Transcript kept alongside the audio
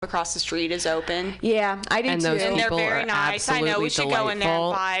across the street is open. Yeah, I do And too. those And they're people very are nice. I know we should go in there and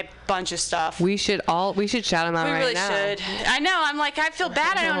delightful. buy a bunch of stuff. We should shout them out We right really now. should. I know. I'm like, I feel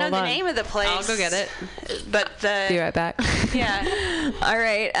bad. I don't know Hold the on. name of the place. I'll go get it. But Be right back. yeah. All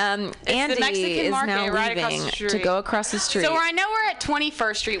right, Andy Mexican is market now right across leaving the to street. go across the street. So I know we're at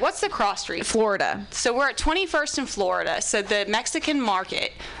 21st Street. What's the cross street? Florida. So we're at 21st in Florida. So the Mexican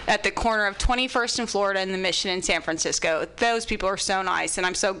market at the corner of 21st in Florida and the Mission in San Francisco. Those people are so nice, and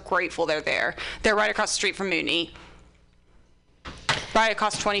I'm so grateful they're there. They're right across the street from Mutiny. Right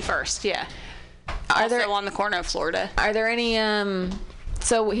across 21st, yeah. Are Also there on the corner of Florida. Are there any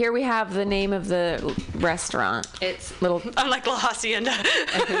so here we have the name of the restaurant. It's Little I'm like La Hacienda.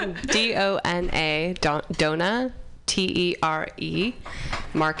 Dona, Dona, Tere,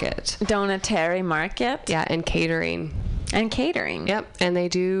 Market. Donateri Market. Yeah, and catering. And catering. Yep, and they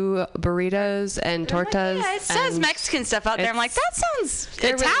do burritos and tortas. Yeah, it says and Mexican stuff out there. I'm like, that sounds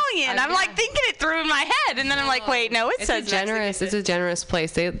They're really- Italian. I'm like thinking it through in my head, and then I'm like, wait, no, it It's says a generous. Mexican. It's a generous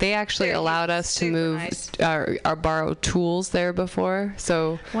place. They actually They're allowed us to super move nice. our borrow tools there before,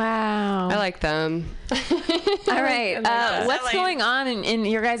 so Wow. I like them. All right. What's Selling. going on in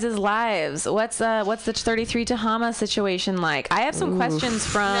your guys' lives? What's the 33 Tahama situation like? I have some questions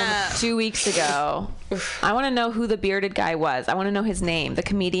from No. 2 weeks ago. I want to know who the bearded guy was. I want to know his name. The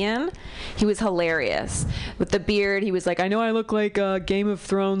comedian. He was hilarious with the beard. He was like, I know I look like Game of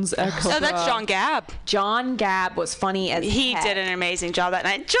Thrones extra. Oh, that's John Gabb. John Gabb was funny as He heck. did an amazing job that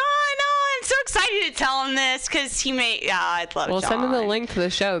night. John, oh, I'm so excited to tell him this because he made. Yeah, I'd love. We'll John. send him the link to the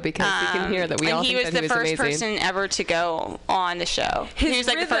show because we can hear that we and all he think was that the he was first amazing. person ever to go on the show. His he was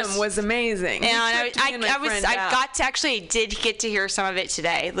like rhythm the first. was amazing. And He tripped me and my friend out. I did get to hear some of it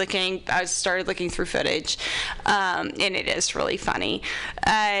today. I started looking through footage, and it is really funny.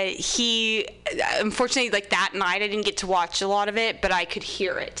 He, unfortunately, like that night, I didn't get to watch a lot of it, but I could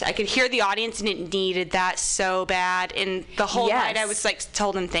hear it. I could hear the audience, and it needed that so bad. And the whole night, I was like,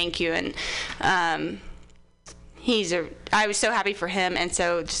 told him thank you, and I was so happy for him, and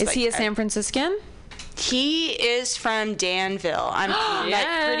so just Is he a San Franciscan? He is from Danville. I'm like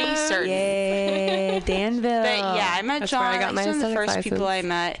pretty certain. Yay, Danville. But yeah, I met That's John. where I got my He's one of the aesthetic first people I license.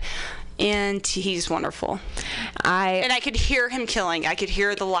 met, and he's wonderful. And I could hear him killing. I could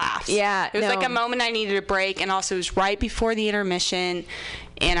hear the laughs. Yeah, it was like no. a moment I needed a break, and also it was right before the intermission,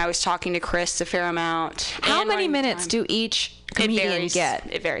 and I was talking to Chris a fair amount. How and many running minutes time. do each It comedian varies. get?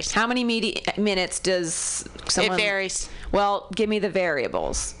 It varies. How many minutes does someone... It varies. Well, give me the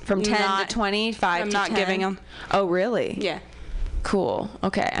variables. From 10 Not- to 20, 5 I'm to not 10? giving them. Oh, really? Yeah. Cool.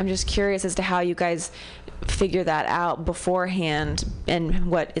 Okay. I'm just curious as to how you guys figure that out beforehand and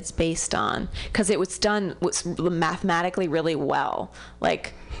what it's based on. Because it was done mathematically really well.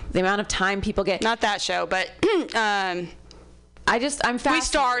 Like, the amount of time people get... Not that show, but I'm fascinated we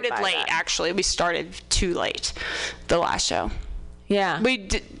started by late. that. Actually, we started too late. The last show. Yeah. We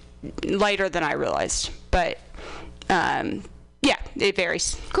did later than I realized, but yeah, it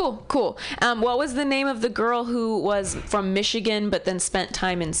varies. Cool. What was the name of the girl who was from Michigan but then spent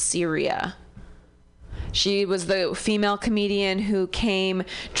time in Syria? She was the female comedian who came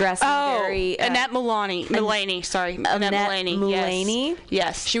dressing very... Annette Mulaney. Sorry, Annette Mulaney.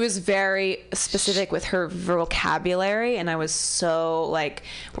 Yes. She was very specific with her vocabulary, and I was so, like,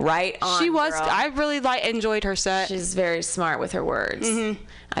 right on, She was. girl. I really enjoyed her set. She's very smart with her words.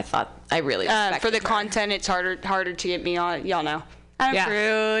 I really respected For the her. content, it's harder to get me on. Y'all know. I'm Yeah.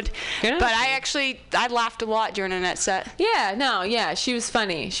 rude. You're not But rude. I laughed a lot during Annette's set. Yeah, she was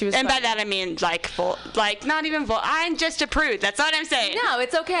funny. And funny. by that I mean not even I'm just a prude. That's what I'm saying. No,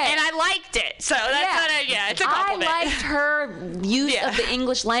 it's okay. And I liked it. So that's it's a compliment. I liked her use Yeah. of the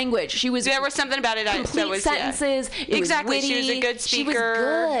English language. She was There was something about it complete that was sentences. Yeah. It Exactly. Was witty. She was a good She was speaker.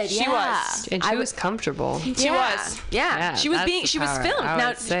 good. She yeah. was. And she was comfortable. She was. Yeah. Yeah, She was that's being. the She was power, filmed. I Now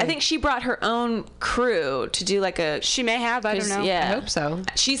would say. I think she brought her own crew to do like a. She may have. I don't know. Yeah. I hope so.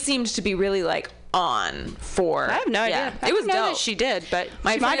 She seemed to be really like on for. I have no yeah. idea. I It was didn't know dope. that she did, but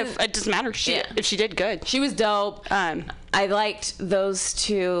My she might friend- have. It doesn't matter if she did good. She was dope. Um, I liked those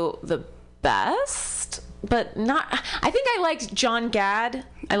two the best, but not. I think I liked John Gad.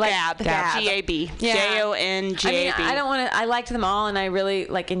 I liked Gab. G-A-B. Yeah. J-O-N-G-A-B. I mean, I liked them all, and I really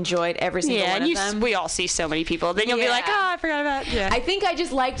enjoyed every single Yeah, one and of them. we all see so many people. Then you'll be like, Yeah. oh, I forgot about. Yeah. I think I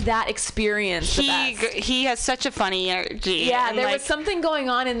just liked that experience the best. He has such a funny energy. Yeah, and there was something going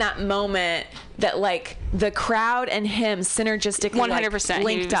on in that moment that like the crowd and him synergistically 100%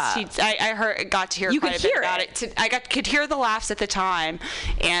 linked up. I got to hear You quite could a bit hear about it. it. I could hear the laughs at the time,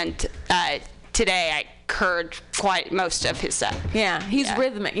 and today I heard quite most of his set. Yeah, he's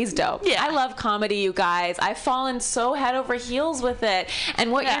rhythmic. He's dope. Yeah. I love comedy, you guys. I've fallen so head over heels with it.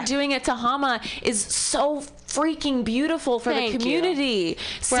 And what you're doing at Tahama is so freaking beautiful for Thank the community.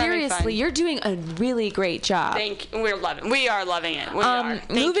 Seriously, you're doing a really great job. We are loving it. We are.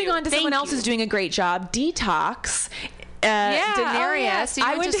 Moving on to someone else who's doing a great job, Detox. Denarius. So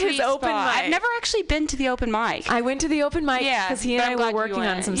I went to his open mic. I've never actually been to the open mic. I went to the open mic because he and I were working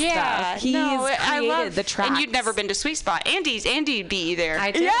on some stuff. He's created the tracks. And you'd never been to Sweet Spot. Andy beat you there.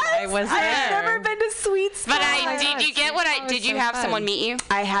 I did. Yes, I was there. I've never been to Sweet Spot. But did you get what I did? You have someone meet you?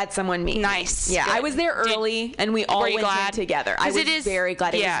 I had someone meet me. Nice. Yeah, Good. I was there early, and we all went in together. I was very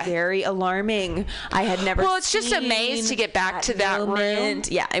glad. It was very alarming. I had never. Well, it's just a maze to get back to that room.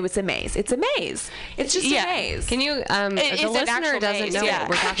 Yeah, it was a maze. It's a maze. It's just a maze. Can you? The listener doesn't know what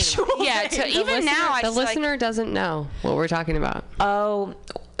we're talking about. Yeah. Even now, the listener doesn't know what we're talking about. Oh.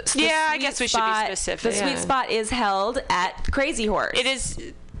 Yeah, I guess we should be specific. The Sweet Spot is held at Crazy Horse. It is.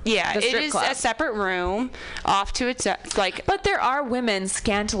 Yeah, it is a separate room off to its But there are women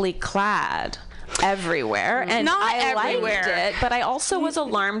scantily clad everywhere, and I liked it. But I also was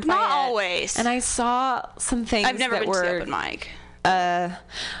alarmed by it. Not always. And I saw some things. I've never been to the open mic.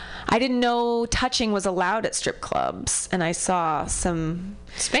 I didn't know touching was allowed at strip clubs, and I saw some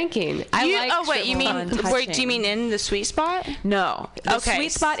spanking. You mean in the Sweet Spot? No. The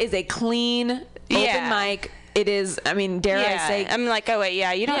Sweet Spot is a clean open mic. It is, I mean, dare I say. I'm like,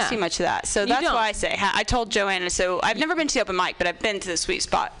 you don't see much of that. So that's why I say, I told Joanna, so I've never been to the open mic, but I've been to the Sweet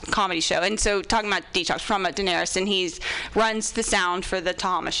Spot comedy show. And so talking about Detox from Daenerys, and he runs the sound for the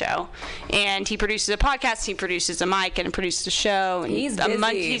Tahama show. And he produces a podcast, he produces a mic, and produces a show. And he's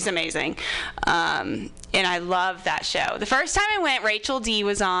busy. He's amazing. And I love that show. The first time I went, Rachel D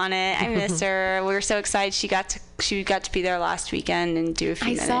was on it. I miss her. We were so excited she got to be there last weekend and do a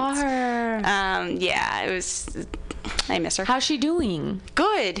few minutes. I saw her. Yeah, it was. I miss her. How's she doing?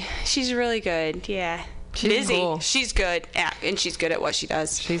 Good. She's really good. Yeah. She's busy. Cool. She's good. Yeah, and she's good at what she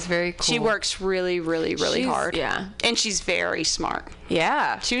does. She's very cool. She works really, really, really hard. Yeah. And she's very smart.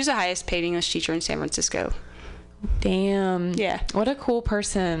 Yeah. She was the highest paid English teacher in San Francisco. Damn. Yeah. What a cool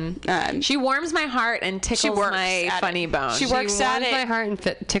person. She warms my heart and tickles my funny bone. She works at it. She warms my heart and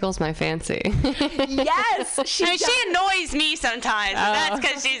tickles my fancy. Yes. She annoys me sometimes. That's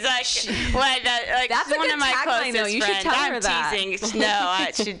because she's like, that's one of my closest though. You friends. should tell her that. Teasing. No,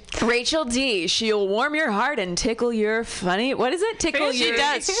 I should. Rachel D. She'll warm your heart and tickle your funny. What is it? Tickle your. She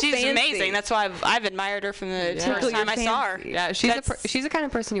does. She's fancy. amazing. That's why I've admired her from the first time I saw her. Yeah, she's the kind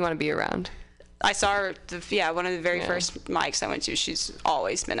of person you want to be around. I saw her, one of the very first mics I went to. She's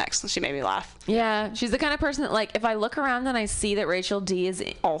always been excellent. She made me laugh. Yeah, she's the kind of person that, like, if I look around and I see that Rachel D is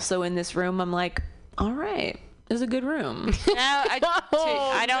also in this room, I'm like, all right, it's a good room. I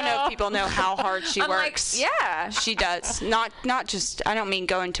don't know if people know how hard she works. Like, yeah, she does. Not just. I don't mean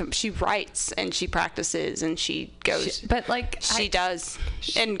going to. She writes and she practices and she goes. She does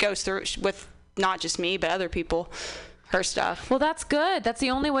and goes through with not just me but other people. Her stuff. Well, that's good. That's the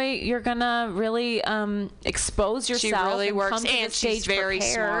only way you're gonna really expose yourself. She really works, and she's very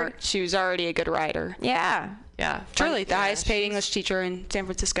smart. She was already a good writer. Yeah. Truly, the highest paid English teacher in San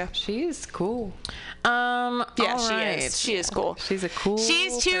Francisco. She's cool. She is. She is cool. She's a cool.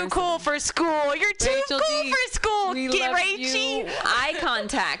 She's too cool for school. You're too Rachel cool D, for school. Get Rachel. Eye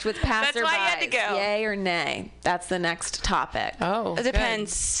contact with passersby. That's why you had to go. Yay or nay? That's the next topic. Oh, it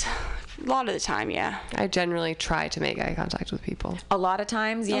depends. A lot of the time, yeah. I generally try to make eye contact with people. A lot of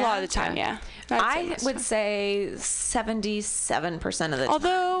times, yeah. A lot of the time, yeah. I would say 77% of the time.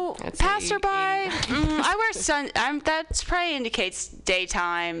 Although passerby, I wear that probably indicates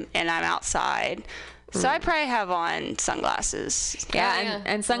daytime and I'm outside. So I probably have on sunglasses. Yeah,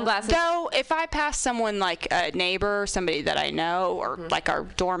 and sunglasses. Though if I pass someone like a neighbor or somebody that I know or like our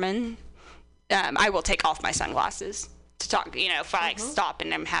doorman, I will take off my sunglasses to talk. If I stop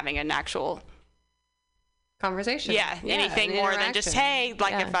and I'm having an actual conversation. Yeah, anything more than just hey,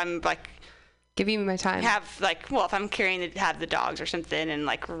 if I'm like give you my time. If I'm carrying to have the dogs or something and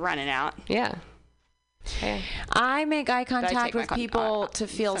like running out. Yeah. I make eye contact with people to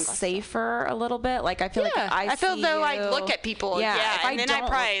feel safer a little bit. Like I feel like I feel though I look at people. Yeah, and then I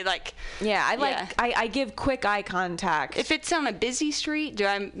probably like. Yeah, I give quick eye contact. If it's on a busy street, do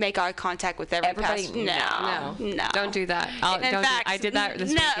I make eye contact with everybody? No. Don't do that. I did that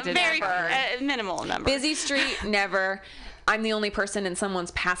this week. Very minimal number. Busy street, never. I'm the only person and someone's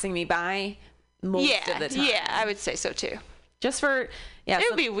passing me by most of the time. Yeah, I would say so too. Just for it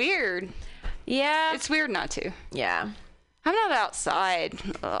would be weird. Yeah. It's weird not to. Yeah. I'm not outside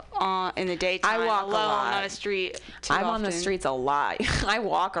in the daytime. I walk alone a lot on a street. I'm on the streets a lot. I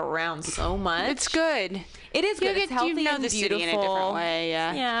walk around so much. It's good. It is good. It's healthy you know and the beautiful. city in a different way.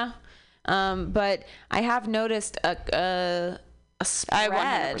 Yeah. But I have noticed a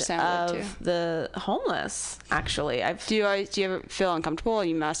spread of the homeless. Actually, do you ever feel uncomfortable?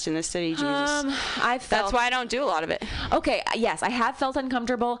 You must in this city. Jesus. That's why I don't do a lot of it. Okay. Yes, I have felt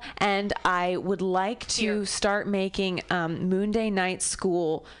uncomfortable, and I would like to start making Moonday Night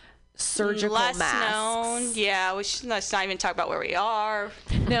School surgical less masks. Known. Yeah, let's not even talk about where we are.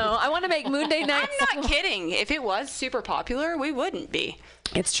 No, I want to make Moonday Night. I'm not kidding. If it was super popular, we wouldn't be.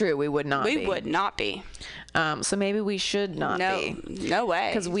 It's true. We would not be. We would not be. So maybe we should not be. No way.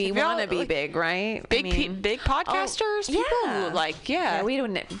 Because we want to be big, right? Big podcasters? Yeah, we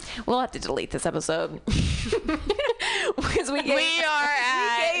don't. We'll have to delete this episode. Because we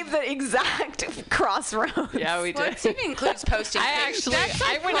gave the exact crossroads. Yeah, we did. Well, it even includes posting. I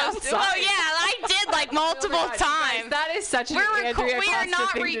went outside. Oh, yeah, I did like multiple times. That is such an Andrea We are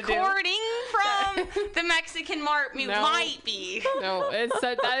not thing recording from the Mexican Mart. We might be. No,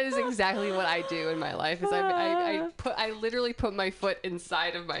 that is exactly what I do in my life. Is I literally put my foot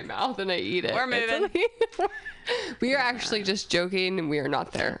inside of my mouth and I eat it. We're moving. We are actually just joking, and we are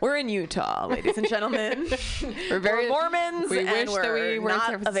not there. We're in Utah, ladies and gentlemen. We're Mormons. We wish that we were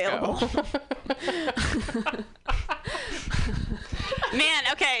not available. Man,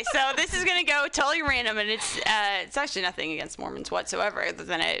 okay, so this is gonna go totally random, and it's actually nothing against Mormons whatsoever, other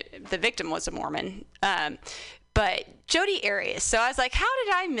than the victim was a Mormon. But Jodi Arias. So I was like, how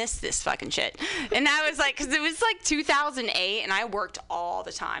did I miss this fucking shit? And I was like, because it was like 2008, and I worked all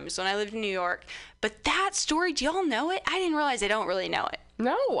the time. So when I lived in New York. But that story, do y'all know it? I didn't realize I don't really know it.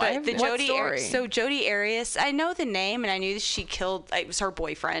 No, I have what story? So Jodi Arias, I know the name, and I knew that she killed, it was her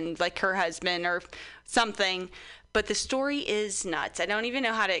boyfriend, like her husband or something. But the story is nuts. I don't even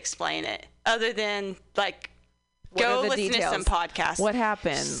know how to explain it, other than like, go listen to some podcasts. What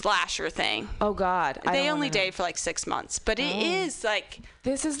happened? Slasher thing. Oh, God. They only dated for like 6 months. But it is like...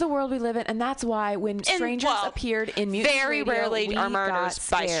 This is the world we live in. And that's why when strangers appeared in Mutiny very Radio, rarely are murders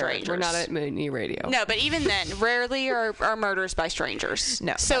by strangers. We're not at Mutiny Radio. No, but even then, rarely are murders by strangers.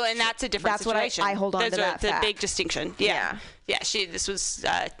 No. So, and that's a different situation. That's what I hold on to that There's fact. a big distinction. Yeah. This was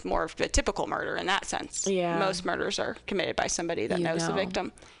more of a typical murder in that sense. Yeah. Most murders are committed by somebody that knows the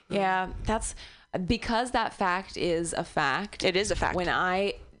victim. Yeah, that's... Because that fact is a fact. It is a fact. When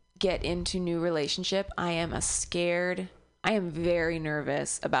I get into new relationship, I am very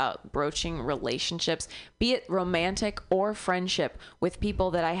nervous about broaching relationships, be it romantic or friendship, with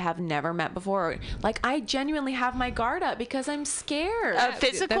people that I have never met before. Like, I genuinely have my guard up because I'm scared.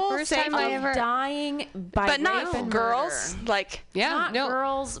 Physical, the first time I ever dying by but rape not and girls. murder. Like, not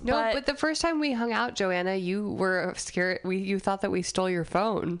girls. But the first time we hung out, Joanna, you were scared. You thought that we stole your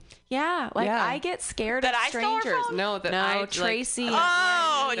phone. Yeah, I get scared of strangers. No, Tracy. Tracy.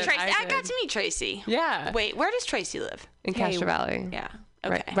 I got to meet Tracy. Yeah. Wait, where does Tracy live? In Castro Valley. Yeah.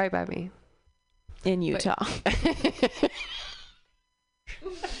 Okay. Right by me. In Utah.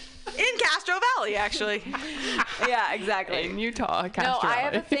 In Castro Valley, actually. Yeah, exactly. In Utah, Castro Valley. I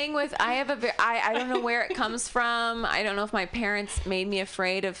have a thing with, I don't know where it comes from. I don't know if my parents made me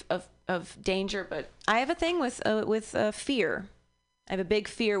afraid of danger, but I have a thing with fear. I have a big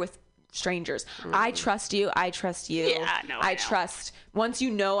fear with strangers. I trust you. I trust you. Yeah, no, I know. trust. Once you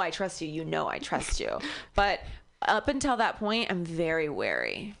know I trust you, you know I trust you. But up until that point, I'm very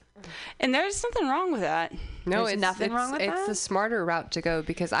wary. And there's nothing wrong with that. No, There's nothing wrong with that? It's the smarter route to go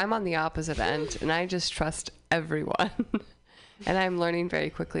because I'm on the opposite end and I just trust everyone. And I'm learning very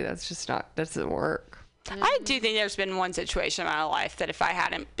quickly that doesn't work. I do think there's been one situation in my life that if I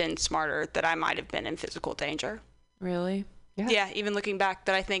hadn't been smarter, that I might have been in physical danger. Really? Yeah, even looking back,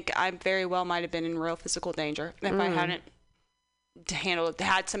 that I think I very well might have been in real physical danger if I hadn't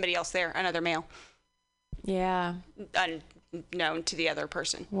had somebody else there, another male. Yeah. Unknown to the other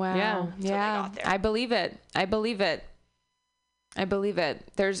person. Wow. Yeah. So they got there. I believe it.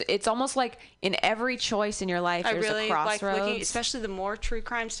 It's almost like in every choice in your life, there's a crossroads. Like looking, especially the more true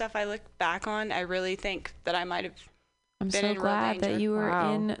crime stuff I look back on, I really think that I might have been in real glad danger. that you were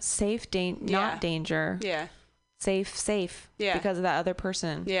in safe not danger. Yeah. Safe. Yeah. Because of that other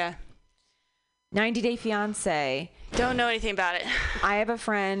person. Yeah. 90 Day Fiance. Don't know anything about it. I have a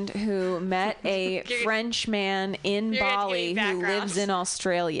friend who met a French man in Bali who lives in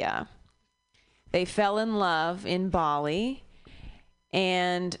Australia. They fell in love in Bali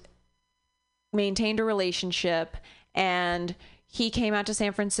and maintained a relationship. And he came out to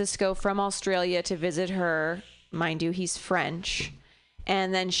San Francisco from Australia to visit her. Mind you, he's French.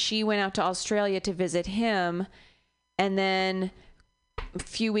 And then she went out to Australia to visit him. And then a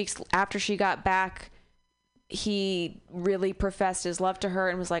few weeks after she got back, he really professed his love to her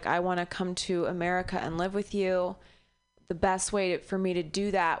and was like, I want to come to America and live with you. The best way for me to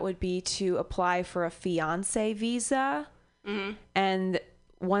do that would be to apply for a fiance visa. Mm-hmm. And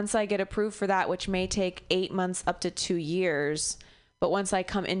once I get approved for that, which may take 8 months up to 2 years, but once I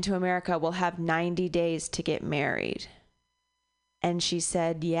come into America, we'll have 90 days to get married. And she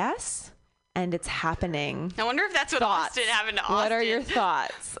said, yes. And it's happening. I wonder if that's what Austin happened to Austin. What are your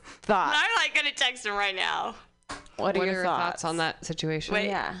thoughts? I'm like going to text him right now. What are your thoughts on that situation?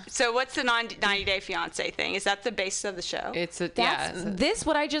 Wait, so what's the 90-day fiance thing? Is that the basis of the show? This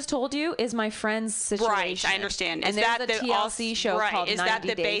what I just told you is my friend's situation. Right, I understand. And there's a TLC show called 90 Day Fiance. Is that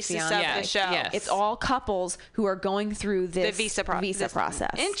the basis of the show? Yes. It's all couples who are going through this visa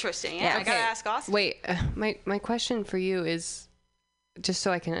process. Interesting. Yeah, I got to ask Austin. Wait, my question for you is, just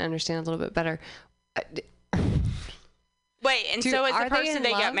so I can understand a little bit better. Wait, and so is the person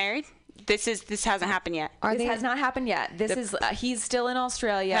they got married? This hasn't happened yet. This has not happened yet. He's still in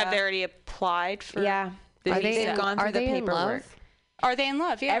Australia. Have they already applied for? Yeah. They've gone through the paperwork. Are they in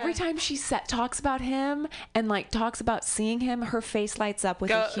love? Yeah. Every time she talks about him and like talks about seeing him, her face lights up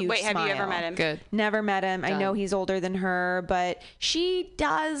with a huge smile. Wait, have you ever met him? Good. Never met him. Done. I know he's older than her, but she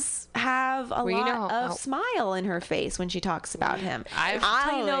does have a lot of smile in her face when she talks about him.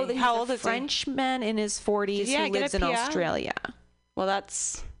 I know that he's a Frenchman in his 40s who lives in Australia.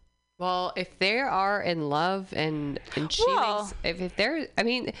 Well, if they are in love and she makes, if they're, I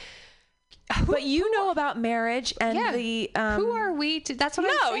mean, but you know about marriage and the who are we to? That's what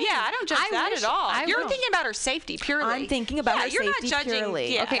I'm saying. I don't judge that at all. You're thinking about her safety purely. I'm thinking about her you're safety not judging,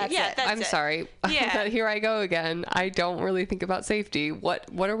 purely. Yeah, okay, I'm sorry. Yeah. Here I go again. I don't really think about safety. What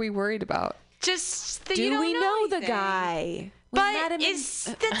are we worried about? Just that do we know anything. The guy? But that's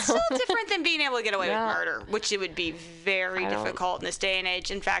still different than being able to get away with murder, which it would be very difficult in this day and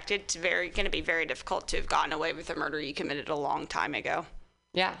age. In fact, it's going to be very difficult to have gotten away with a murder you committed a long time ago.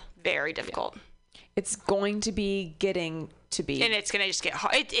 Yeah. Very difficult. It's going to be getting to be. And it's going to just get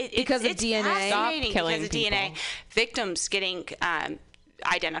hard. Because of DNA. Stop killing because of DNA. Victims getting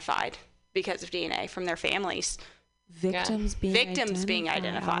identified because of DNA from their families. Victims being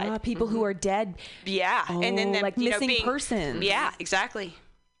identified. People who are dead. Yeah. And then like missing persons. Yeah, exactly.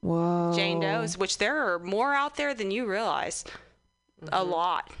 Whoa. Jane Does, which there are more out there than you realize. A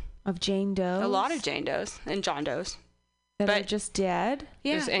lot. Of Jane Does? A lot of Jane Does and John Does. That are just dead?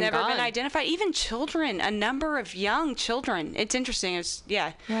 Yeah, never been identified. Even children, a number of young children. It's interesting.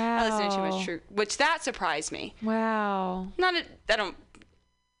 Wow. I listen to too much true, which that surprised me. Wow.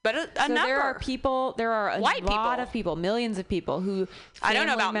 But a number. There are a lot of people, millions of people who. I don't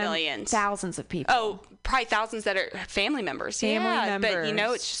know about millions. Thousands of people. Oh, probably thousands that are family members. Members. But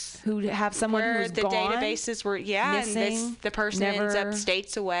it's just. Who have someone who's the gone. Databases were, missing, and the person ends up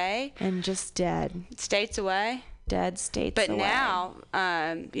states away. And just dead. States away. Dead states but away. Now,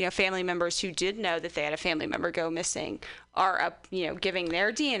 family members who did know that they had a family member go missing are up, giving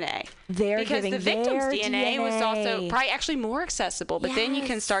their DNA. Because the victim's DNA was also probably actually more accessible. But then you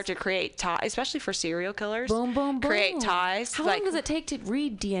can start to create ties, especially for serial killers. Boom, boom, boom. Create ties. How long does it take to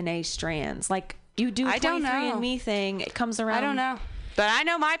read DNA strands? Like you do a 23andMe thing, it comes around. I don't know. But I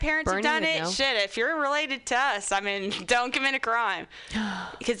know my parents have done it. Shit, if you're related to us, don't commit a crime.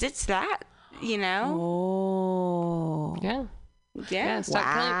 Because it's that. Oh. Yeah. Yeah. How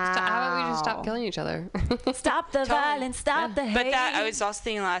about we just stop killing each other? Stop the violence. Stop the hate. But I was also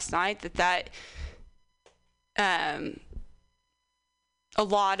thinking last night that a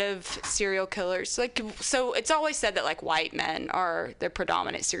lot of serial killers, so it's always said that white men are the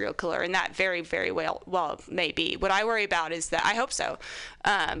predominant serial killer, and that very, very well may be. What I worry about is that, I hope so,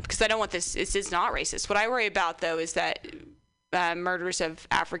 because I don't want this is not racist. What I worry about though is that murders of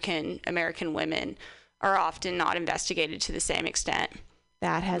African American women are often not investigated to the same extent.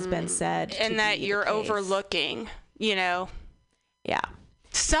 That has been said. And that you're overlooking, Yeah.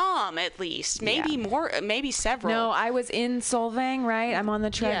 Some, at least. Maybe more, maybe several. No, I was in Solvang, right? I'm on the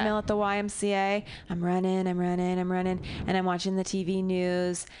treadmill at the YMCA. I'm running, and I'm watching the TV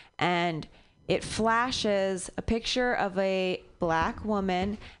news, and it flashes a picture of a black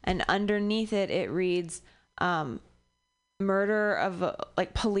woman, and underneath it reads, murder of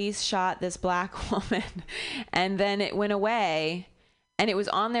police shot this black woman, and then it went away, and it was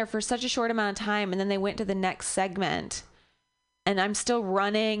on there for such a short amount of time, and then they went to the next segment, and I'm still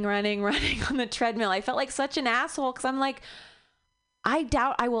running on the treadmill. I felt like such an asshole because I'm like, I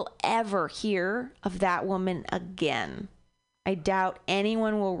doubt I will ever hear of that woman again. I doubt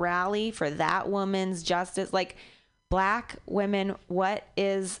anyone will rally for that woman's justice. Black women, what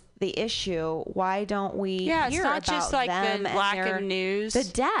is the issue? Why don't we hear it's not about just like them the and lack their, of news. the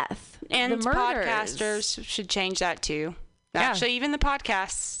death, And the murders. podcasters should change that too. Yeah. Actually, even the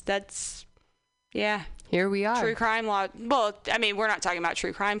podcasts, that's, Here we are. true crime law. Well, I mean, we're not talking about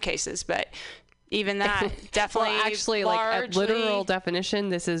true crime cases, but even that definitely Well, actually, like a largely, literal definition,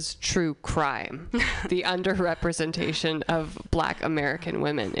 this is true crime. The underrepresentation of Black American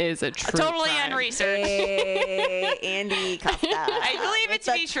women is a true totally crime. unresearched. Hey, Andy Costa. I believe it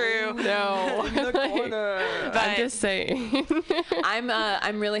to be true. No, But I'm just saying.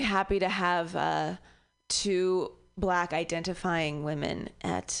 I'm really happy to have 2 Black identifying women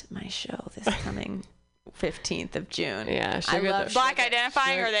at my show this coming 15th of June. Yeah, I love Black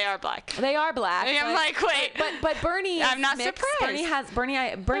identifying, or they are Black? They are Black. I'm like, wait. But Bernie is I'm not mixed. surprised.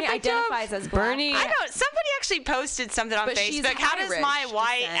 Bernie identifies as Black. Bernie- I know somebody actually posted something on But she's Facebook. How does Irish, my she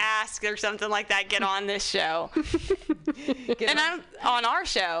white said. ass or something like that get on this show? And I'm on our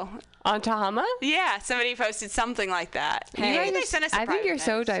show. On Tahama? Yeah, somebody posted something like that. Hey. Maybe they sent us a I think you're private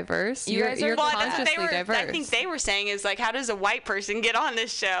so text. diverse. You guys are- You're Well, consciously diverse. I think they were saying is like, how does a white person get on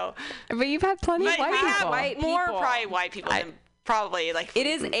this show? But you've had plenty But of white we have people. white more people. probably white people than probably like. It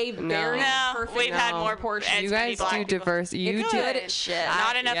is a very No, perfect we've had No. more proportion. You as many guys black do people. diverse. You do. good shit.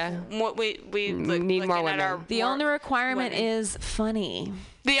 Not enough. Yeah. We Need more looking at our women. The more only requirement women. is funny.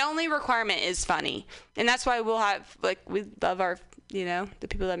 The only requirement is funny, and that's why we'll have like we love our the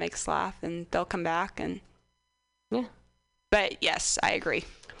people that make us laugh, and they'll come back and. Yeah. But yes, I agree.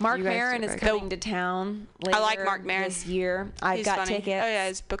 Mark You guys Maron do is very coming to town later like Mark Maron. this year. I've He's got funny. tickets. Oh yeah,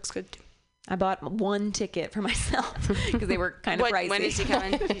 his book's good. Too. I bought 1 ticket for myself because they were kind of pricey. When is he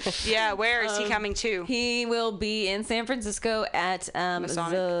coming? Yeah, where is he coming to? He will be in San Francisco at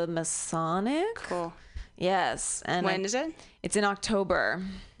Masonic. the Masonic. Cool. Yes. And When is it? It's in October.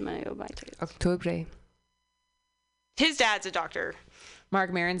 I'm gonna go buy tickets. October. His dad's a doctor.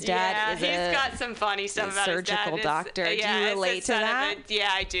 Mark Maron's dad is he's a got some funny stuff about surgical his dad. doctor. Do you as the relate to son of that? yeah,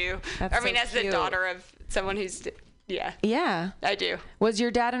 I do. That's I mean, so as the cute. daughter of someone who's Yeah. I do. Was your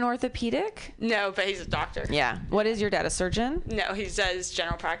dad an orthopedic? No, but he's a doctor. Yeah. What is your dad? A surgeon? No, he does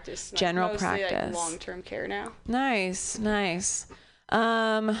general practice. General mostly, practice. Like, long-term care now. Nice.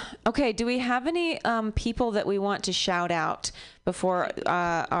 Okay, do we have any people that we want to shout out before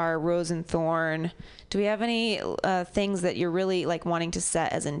our Rose and Thorn? Do we have any things that you're really like wanting to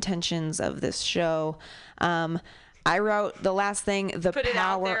set as intentions of this show? I wrote the last thing, the Put it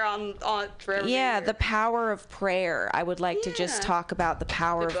power. out there on for everybody Yeah, to the power of prayer. I would like to just Yeah. talk about the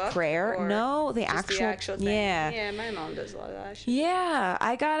power The of book, prayer. or No, the just actual, thing. yeah. Yeah, my mom does a lot of that.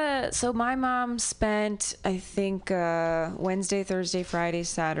 Yeah, so my mom spent, I think, Wednesday, Thursday, Friday,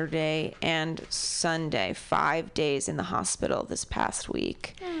 Saturday, and Sunday, 5 days in the hospital this past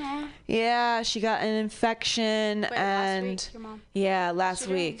week. Aww. Yeah, she got an infection Wait, and last week, your mom? yeah, last she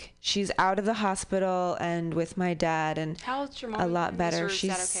doing? week. She's out of the hospital and with my dad and How old's your mom? a lot better. Is She's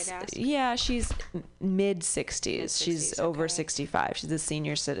that okay to ask? yeah, she's mid 60s. She's 60s, over okay. 65. She's a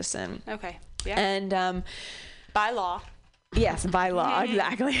senior citizen. Okay. Yeah. And By law. yes, by law,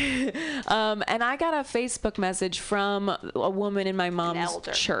 exactly. And I got a Facebook message from a woman in my mom's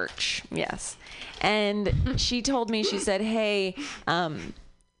elder. church. Yes. And she told me, she said, hey,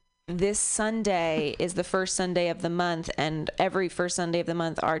 this Sunday is the first Sunday of the month, and every first Sunday of the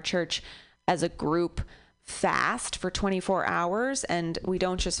month, our church as a group fast for 24 hours, and we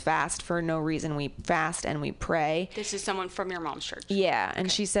don't just fast for no reason. We fast and we pray. This is someone from your mom's church. Yeah,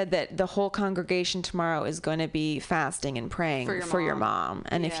 and she said that the whole congregation tomorrow is going to be fasting and praying for your mom.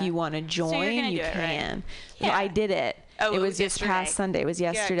 And if Yeah. you want to join, gonna you do it, right? can. Yeah. I did it. Oh, it was this yesterday. past Sunday. It was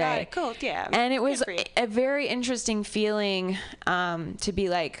yesterday. Yeah, got it. Cool. Yeah. And it was Good for you. a very interesting feeling to be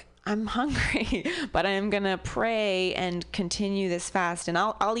like, I'm hungry, but I'm going to pray and continue this fast, and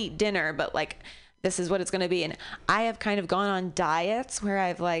I'll eat dinner, but like, this is what it's going to be. And I have kind of gone on diets where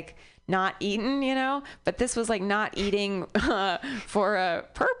I've like not eaten, but this was like not eating for a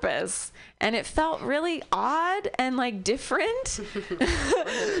purpose. And it felt really odd and like different,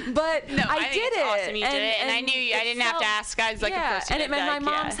 but No, I think did it's it. awesome you did it, and I knew I didn't have to ask guys like yeah, a person. and my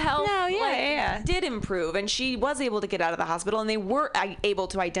mom's health did improve, and she was able to get out of the hospital, and they were able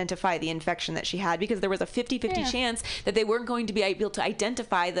to identify the infection that she had, because there was a 50-50 chance that they weren't going to be able to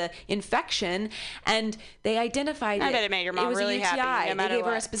identify the infection, and they identified it. I bet it made your mom was really a UTI. happy, no matter They gave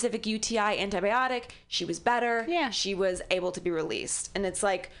her a what. specific UTI antibiotic. She was better. Yeah. She was able to be released, and it's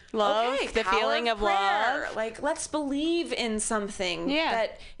like, Love, okay, the power feeling of prayer. love. Like, let's believe in something Yeah.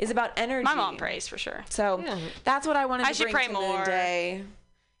 that is about energy. My mom prays for sure. So that's what I wanted I to should bring pray to more. Moon Day.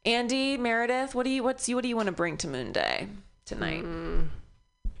 Andy, Meredith, what do you want to bring to Moon Day tonight?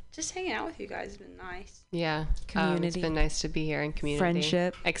 just hanging out with you guys has been nice. Yeah. Community. It's been nice to be here in community.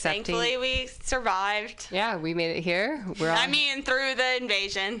 Friendship. Accepting. Thankfully, we survived. Yeah, we made it here. We're all... I mean, through the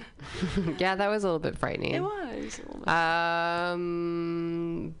invasion. Yeah, that was a little bit frightening. It was a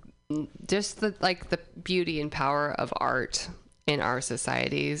little bit. Just the beauty and power of art in our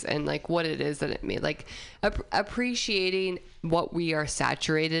societies, and like what it is that it made, like appreciating what we are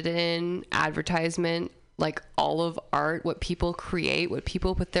saturated in, advertisement, like all of art, what people create, what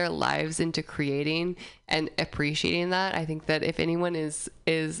people put their lives into creating, and appreciating that. I think that if anyone is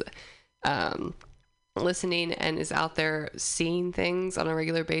listening and is out there seeing things on a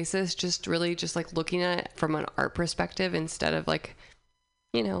regular basis, just really just like looking at it from an art perspective instead of like,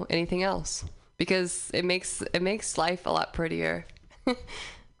 you know, anything else, because it makes life a lot prettier.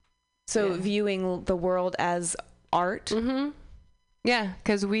 So viewing the world as art. Mm-hmm. Yeah,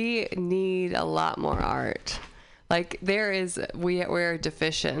 because we need a lot more art. Like we're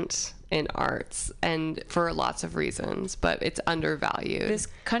deficient in arts, and for lots of reasons, but it's undervalued. This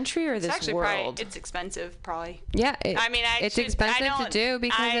country or this world? It's expensive, probably. Yeah, it's expensive to do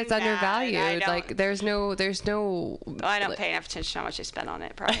because it's undervalued. Like there's no. I don't pay enough attention to how much I spend on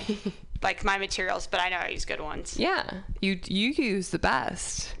it, probably. Like my materials, but I know I use good ones. Yeah, you use the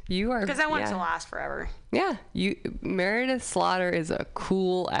best. You are, because I want it to last forever. Yeah, Meredith Slaughter is a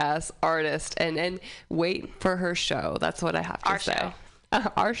cool ass artist, and wait for her show. That's what I have to say.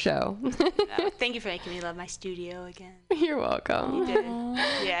 Our show. Thank you for making me love my studio again. You're welcome. You did.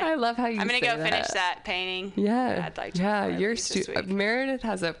 Yeah. I love how you. I'm gonna say go finish that painting. Yeah. I'd like to. Yeah. Meredith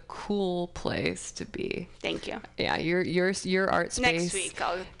has a cool place to be. Thank you. Yeah. Your art space. Next week,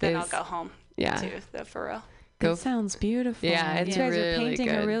 I'll go home. Yeah. To the furrow. It sounds beautiful. Yeah, it's you guys really are painting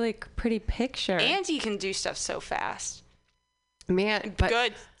good. a really pretty picture. And you can do stuff so fast. Man, but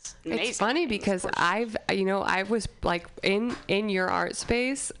good. It's funny because I was like in your art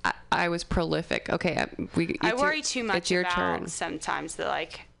space, I was prolific. Okay, I worry too much it's your about turn. Sometimes the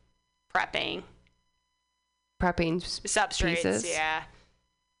like prepping substrates. Pieces. Yeah.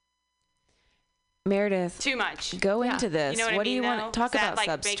 Meredith, too much. Go into this. You know what do you want to talk about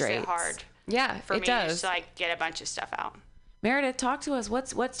substrates? Makes it hard. Yeah, for me does. to like get a bunch of stuff out. Meredith, talk to us.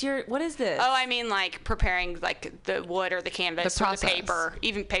 What is this? Oh, I mean like preparing like the wood or the canvas or the paper.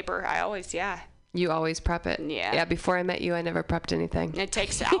 Even paper, You always prep it. Yeah. Yeah, before I met you, I never prepped anything. It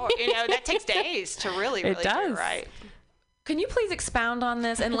takes hours. That takes days to really it does. do it right. Can you please expound on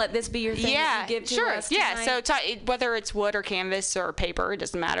this and let this be your thing that you give to us tonight? Yeah, so whether it's wood or canvas or paper, it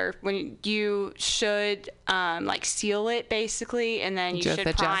doesn't matter. When you should like seal it basically, and then you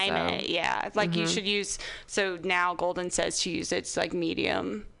should prime it. Yeah, like you should use. So now Golden says to use it's like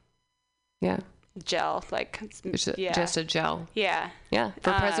medium. Yeah. Gel, like just a gel. Yeah. Yeah,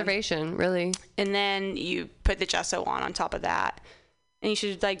 for preservation, really. And then you put the gesso on top of that, and you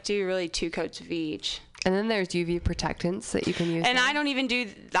should like do really 2 coats of each. And then there's UV protectants that you can use. And I don't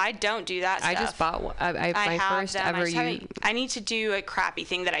do that stuff. I just bought one. My first ever I need to do a crappy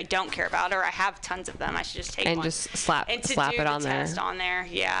thing that I don't care about, or I have tons of them. I should just take one. And just slap it on there. Test on there.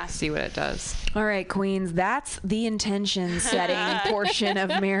 Yeah. See what it does. All right, Queens. That's the intention setting portion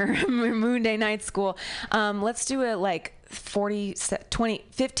of Moon Day Night School. Let's do it like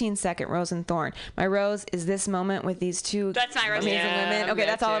 15-second rose and thorn. My rose is this moment with these two amazing women. Okay,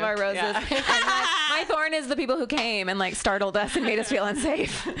 that's all of our roses. Yeah. my thorn is the people who came and like startled us and made us feel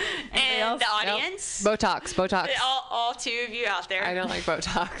unsafe. And the audience. Nope. Botox. All 2 of you out there. I don't like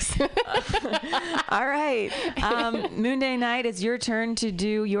Botox. All right. Moon Day night, it's your turn to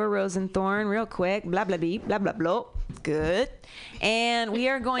do your rose and thorn real quick. Blah, blah, blah, blah, blah, blah. Good. And we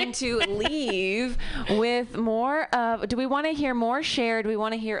are going to leave with more of, do we want to hear more Cher? Do we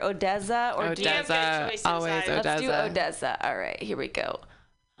want to hear Odessa? Or do you have good choices? Always Odessa. Let's do Odessa. All right, here we go.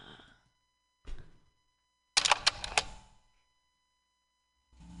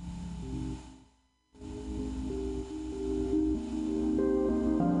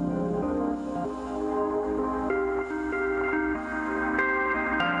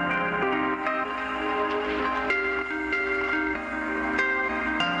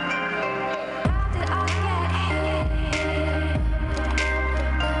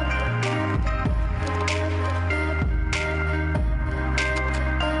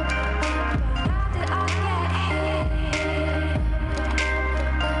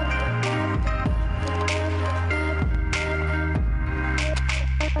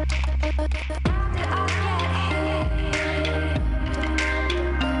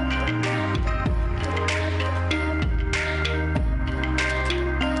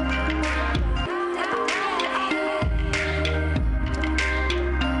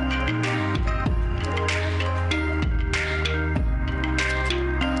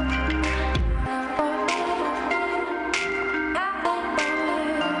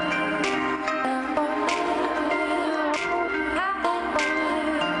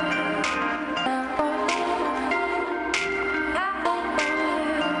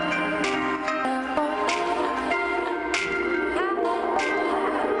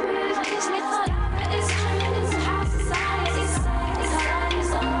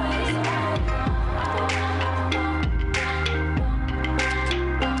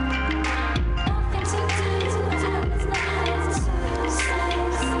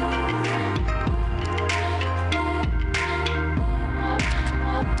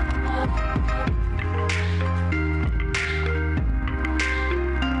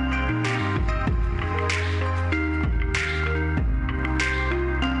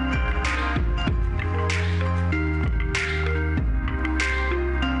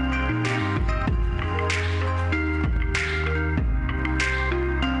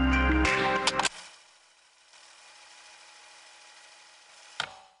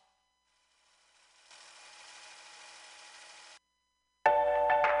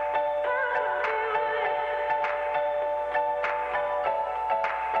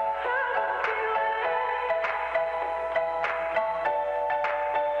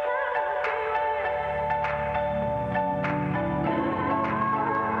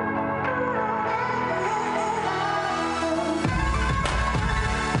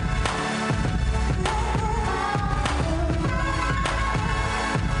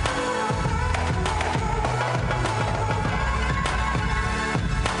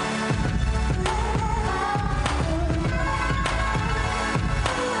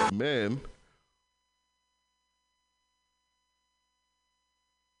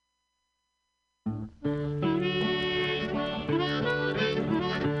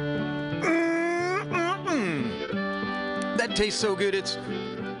 that tastes so good. It's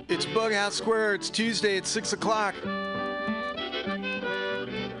Bughouse Square. It's Tuesday at 6 o'clock.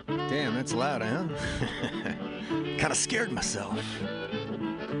 Damn, that's loud, huh? Kind of scared myself.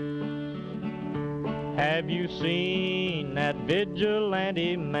 Have you seen that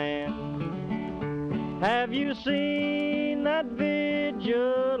vigilante man? Have you seen that vigilante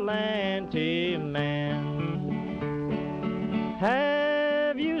man?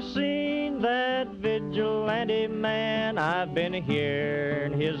 Have you seen that vigilante man? I've been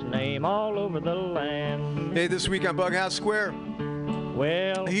hearing his name all over the land. Hey, this week on Bughouse Square.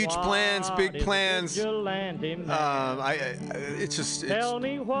 Well, Huge plans, big plans. It's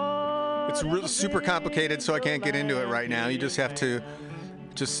really super complicated, so I can't get into it right now. You just have to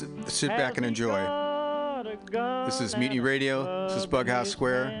just sit back and enjoy. This is Mutiny Radio. This is Bughouse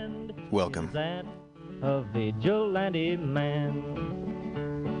Square. Welcome. A vigilante man.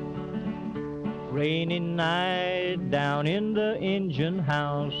 Rainy night down in the engine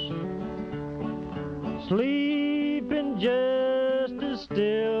house, sleeping just as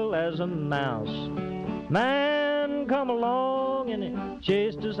still as a mouse. Man come along and he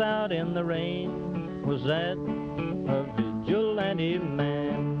chased us out in the rain. Was that a vigilante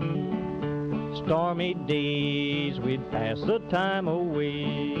man? Stormy days we'd pass the time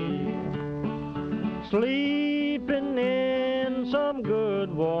away, sleeping in some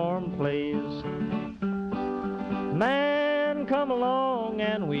good warm place. Man come along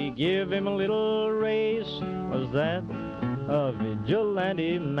and we give him a little race. Was that a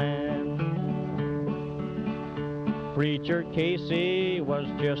vigilante man? Preacher Casey was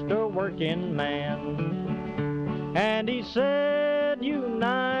just a working man, and he said,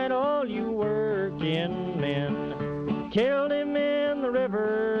 unite all you working men. Killed him in the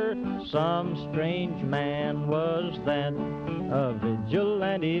river, some strange man. Was that a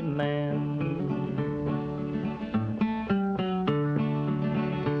vigilante man?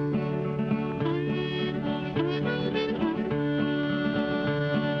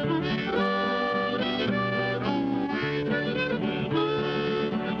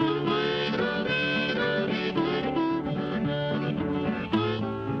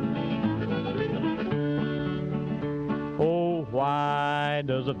 Why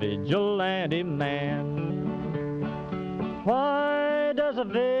does a vigilante man, why does a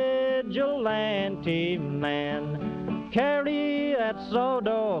vigilante man carry that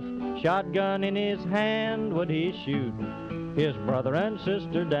sawed-off shotgun in his hand? Would he shoot his brother and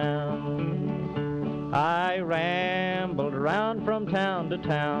sister down? I rambled around from town to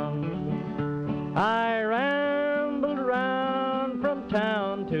town, I rambled around from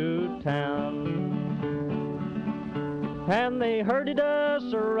town to town, and they herded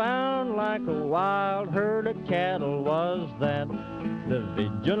us around like a wild herd of cattle. Was that the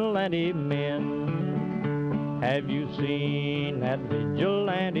vigilante men? Have you seen that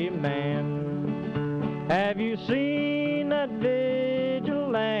vigilante man? Have you seen that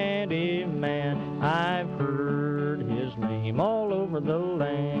vigilante man? I've heard his name all over the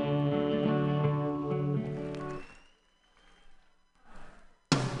land.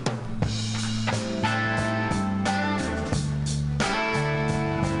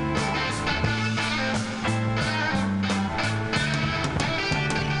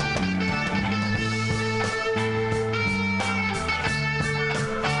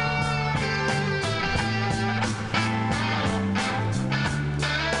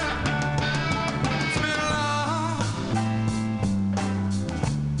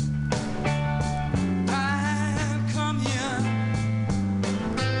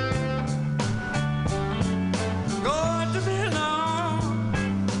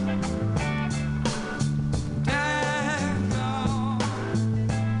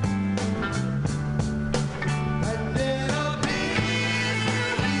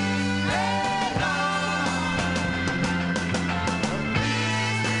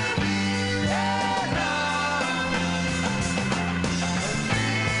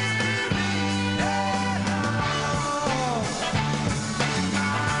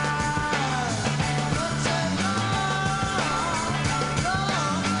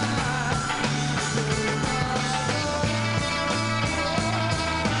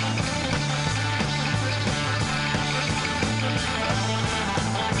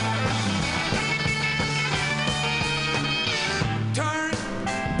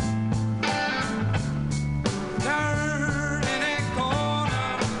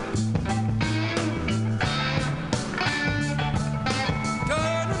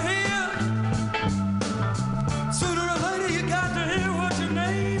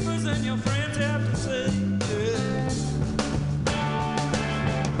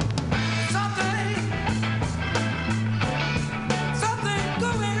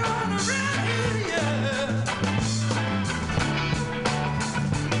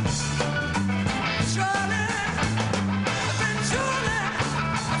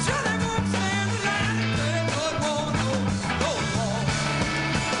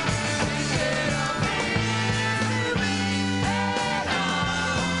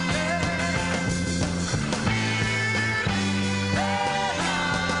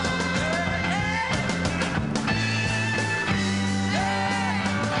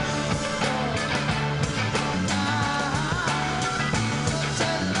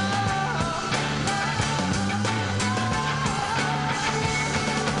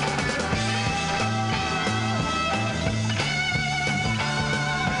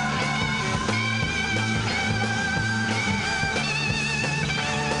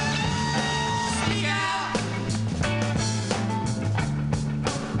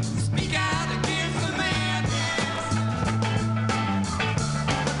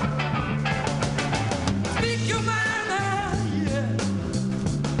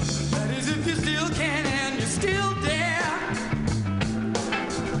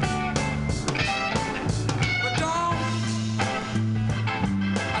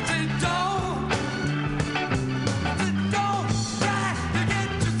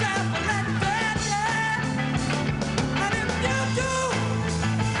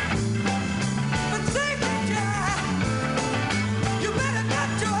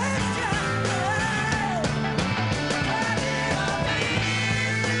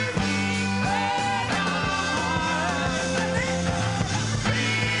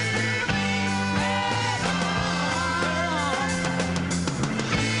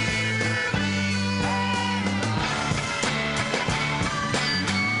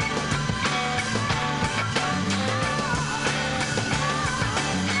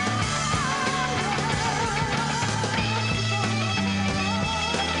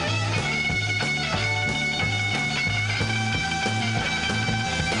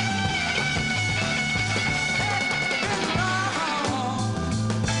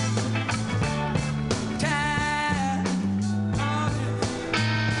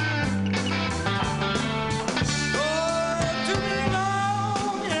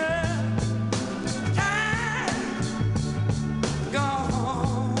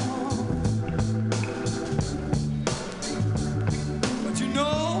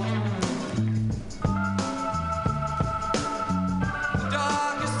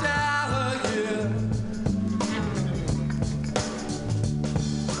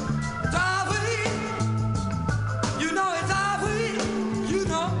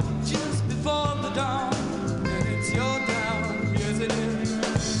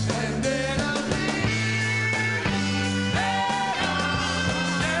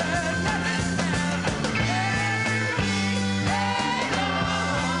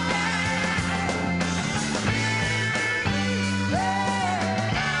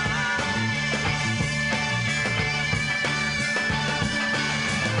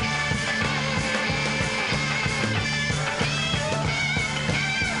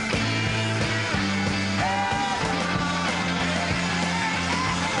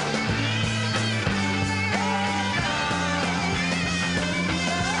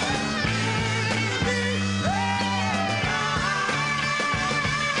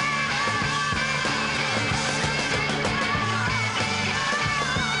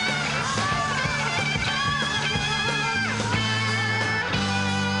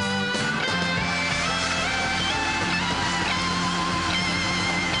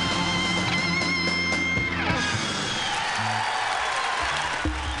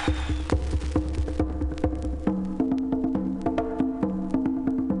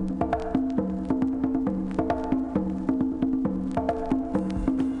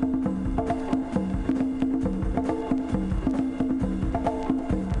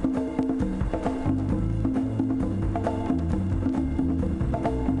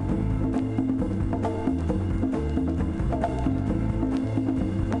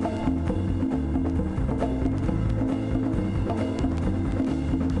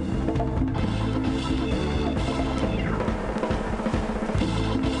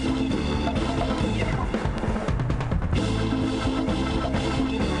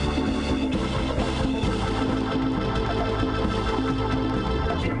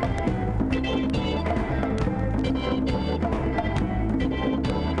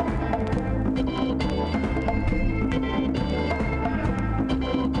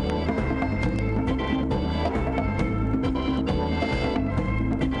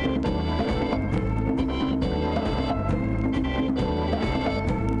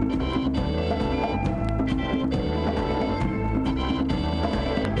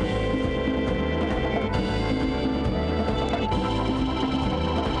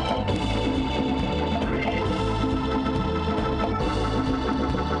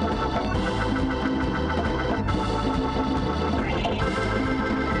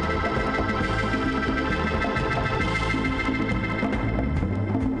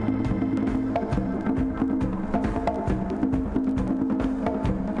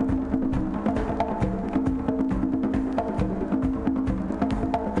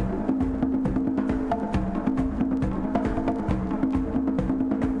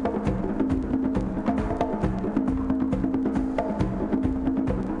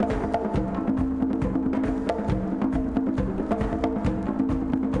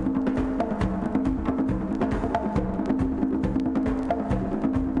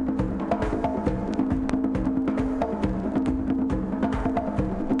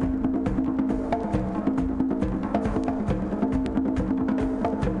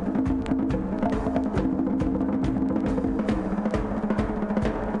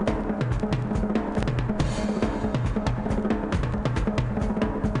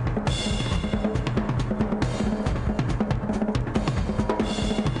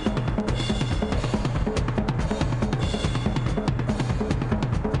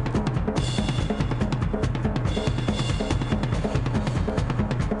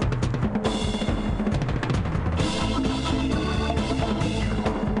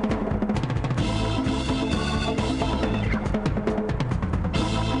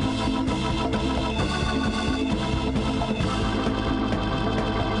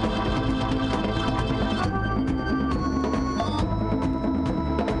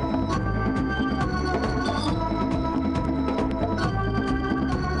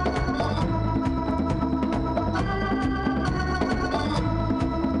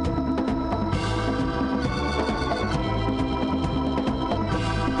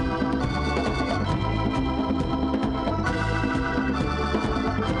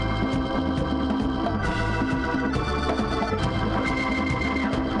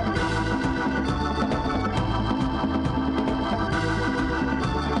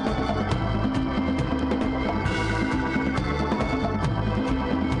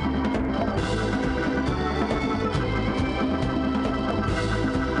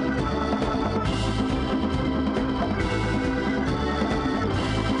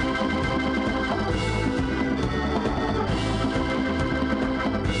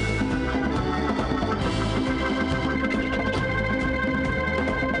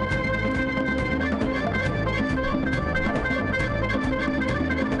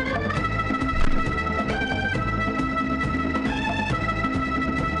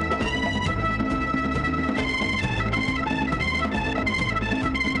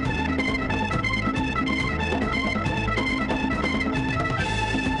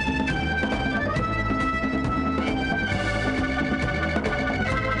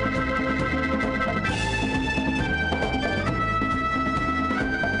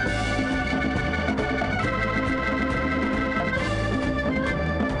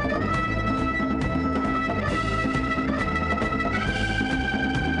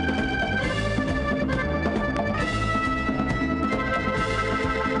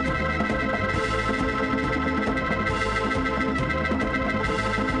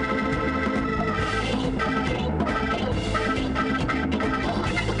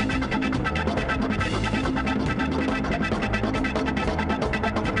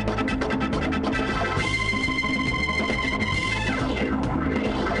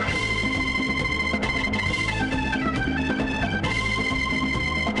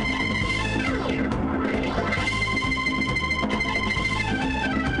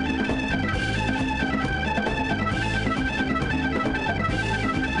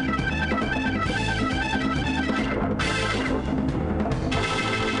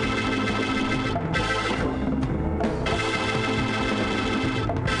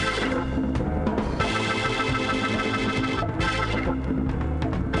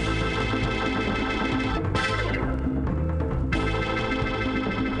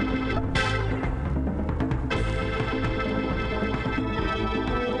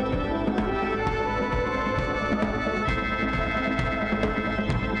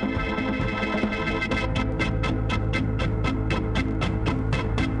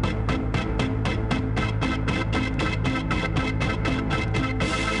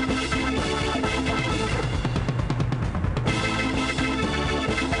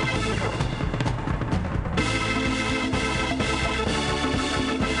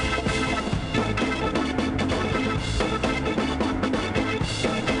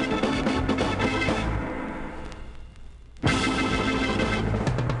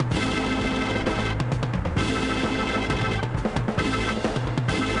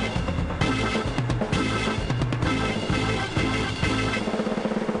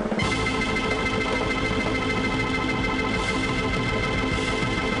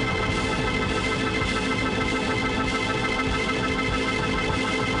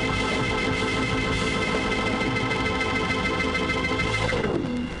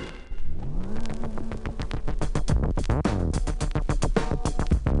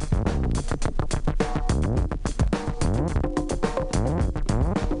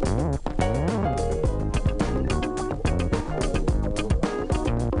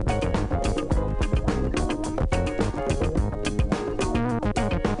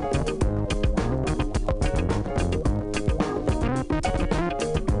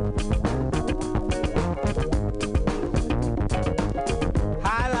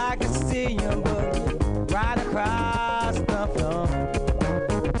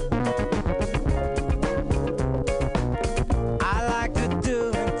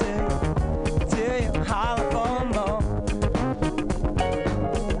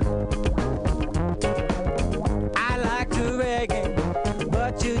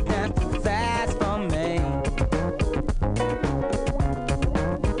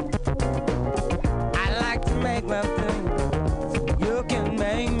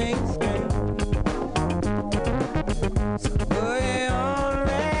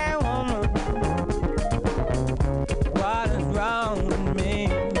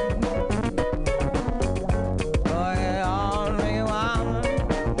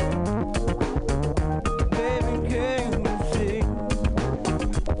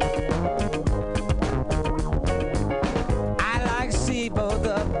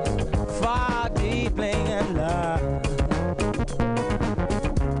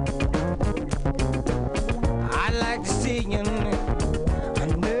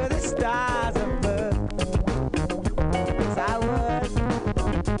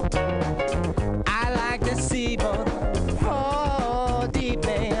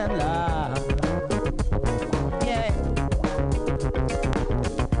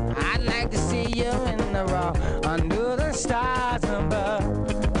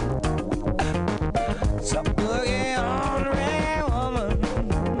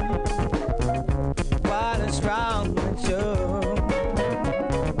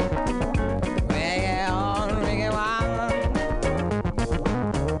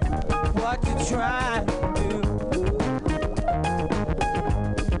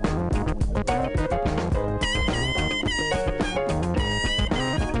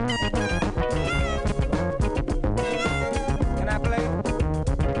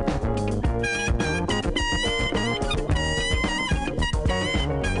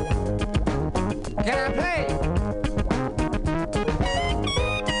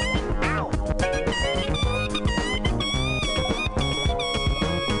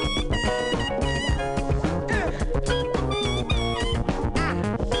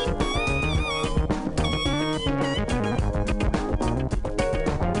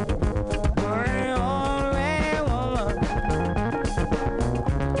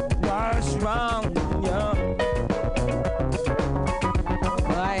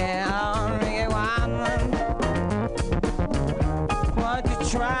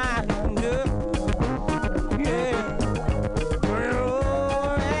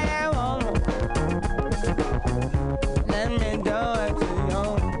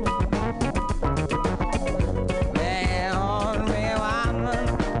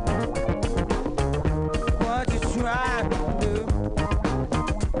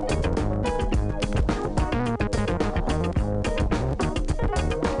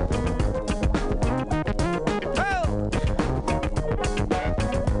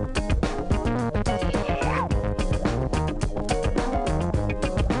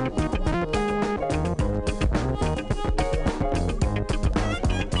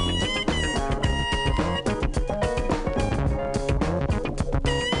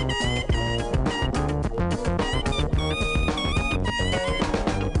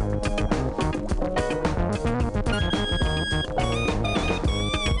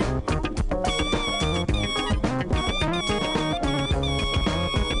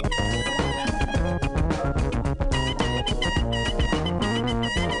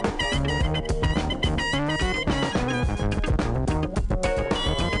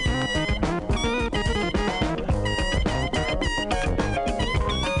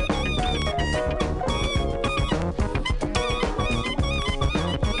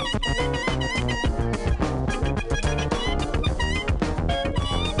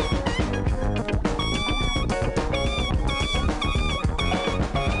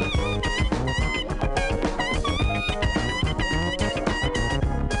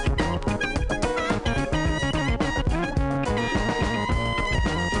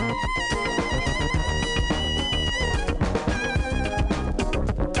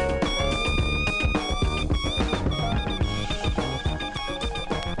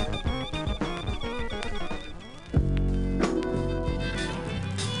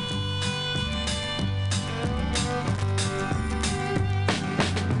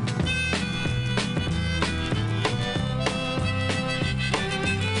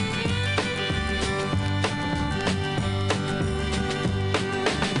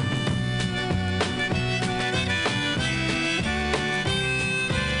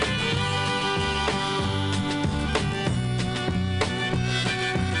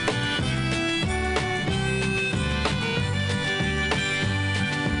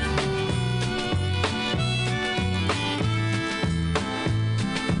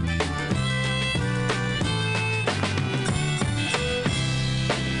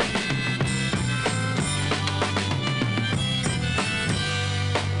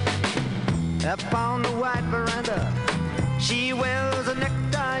 Up on the white veranda, she wears a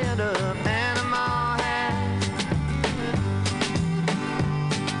necktie and a Panama hat.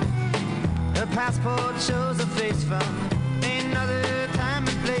 Her passport shows a face from another time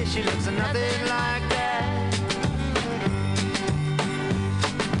and place. she looks nothing like that.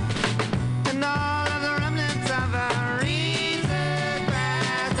 And all of the remnants of her recent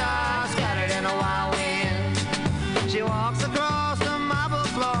past are scattered in a wild wind. She walks across the marble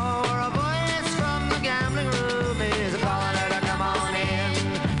floor, a voice from the gambling room is calling her to come on in.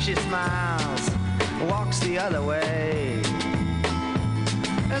 She smiles, walks the other way.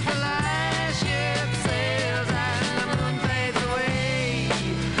 As the last ship sails and the moon fades away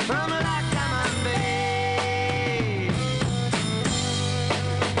from Black Diamond Bay.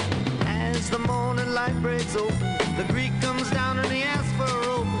 As the morning light breaks open, the Greek comes down and he asks for a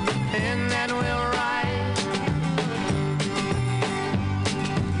rope, and then we'll ride.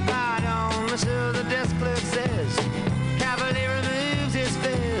 Right on, so the desk clerk says, Cavalier removes his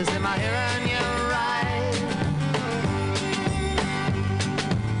fez. Am I hearing you right?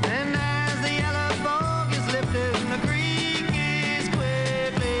 And as the yellow fog is lifted, the Greek is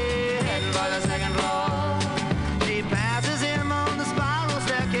quickly heading for the second floor. She passes him on the spiral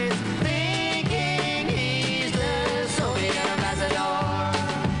staircase, thinking he's the Soviet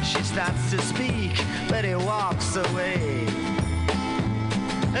ambassador. She starts to speak, but he walks away.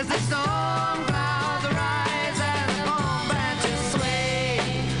 As the storm clouds rise and the palm branches sway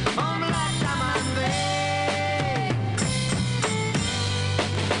on Black Diamond Bay.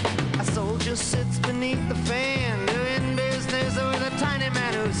 A soldier sits beneath the fan, doing business with a tiny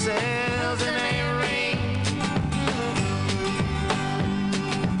man who sells him a ring.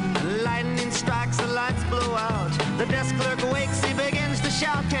 Lightning strikes, the lights blow out. The desk clerk wakes, he begins to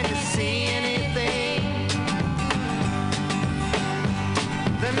shout, can you see anything?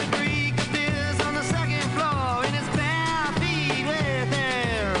 Then the Greek appears on the second floor in his bare feet with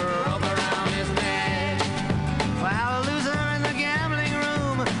hair rope around his neck. While the loser in the gambling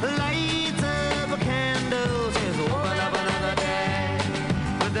room lights up a candle, says open up another deck.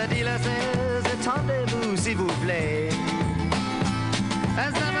 But the dealer says attendez-vous s'il vous plaît.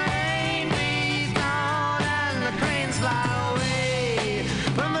 As the rain beats down and the cranes fly away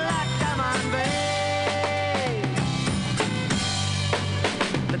from Black Diamond Bay.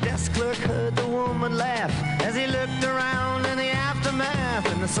 The desk clerk heard the woman laugh as he looked around in the aftermath,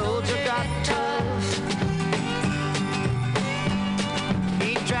 and the soldier got tough.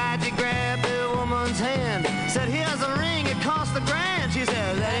 He tried to grab the woman's hand, said, here's a ring, it cost $1,000. She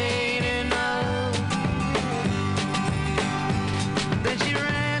said, that ain't enough. Then she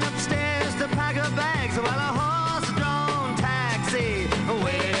ran upstairs to pack her bags while a horse-drawn taxi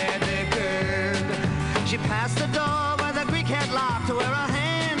waited at the curb. She passed the door where the Greek had locked, where a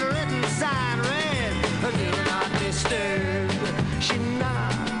handwritten sign read, do not disturb. She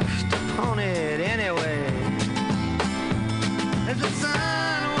knocked upon it anyway. As the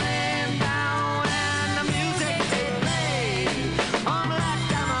sun went down and the music played on Black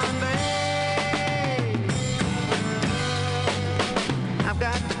Diamond Bay. I've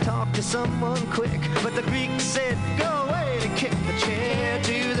got to talk to someone quick, but the Greek said, go away, and kicked the chair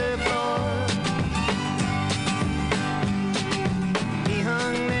to the floor. He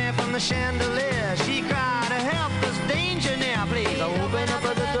hung there from the chandelier. She cried, help, there's danger near, please open up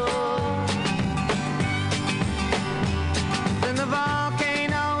the door. Then the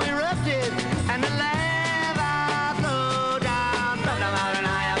volcano erupted and the lava flowed down from the mountain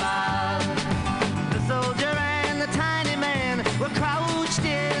high above. The soldier and the tiny man were crouched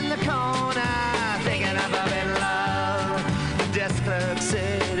in the corner, thinking about in love. The desk clerk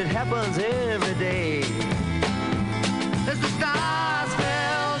said it happens every day. As the stars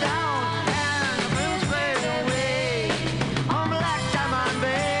fell down and the moon faded away on Black Diamond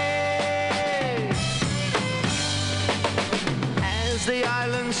Bay. As the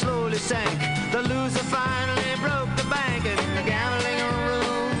island slowly sank, the loser finally broke the bank in the gambling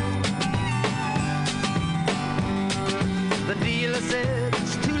room. The dealer said,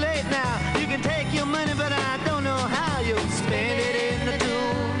 it's too late now, you can take your money, but I don't know how you'll spend it in the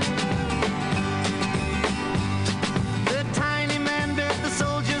tomb. The tiny man bit the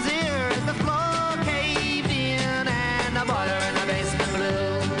soldier's ear, the floor caved in and the boiler in the basement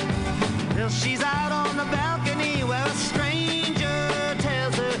blew. Till she's out on the balcony where a stranger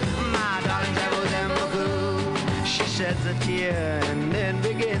tells her, my darling devil's in Baku. She sheds a tear and then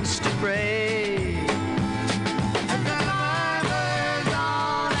begins to pray. As the night wears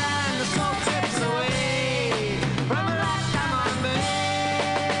on and the smoke drifts away from Black Diamond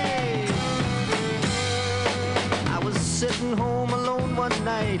Bay. I was sitting home alone one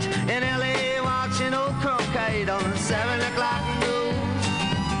night in L.A. watching old Cronkite on the 7 o'clock news.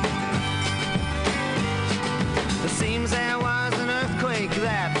 It seems there was an earthquake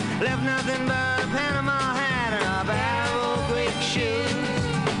that left nothing but a Panama hat and a pair of old Greek shoes.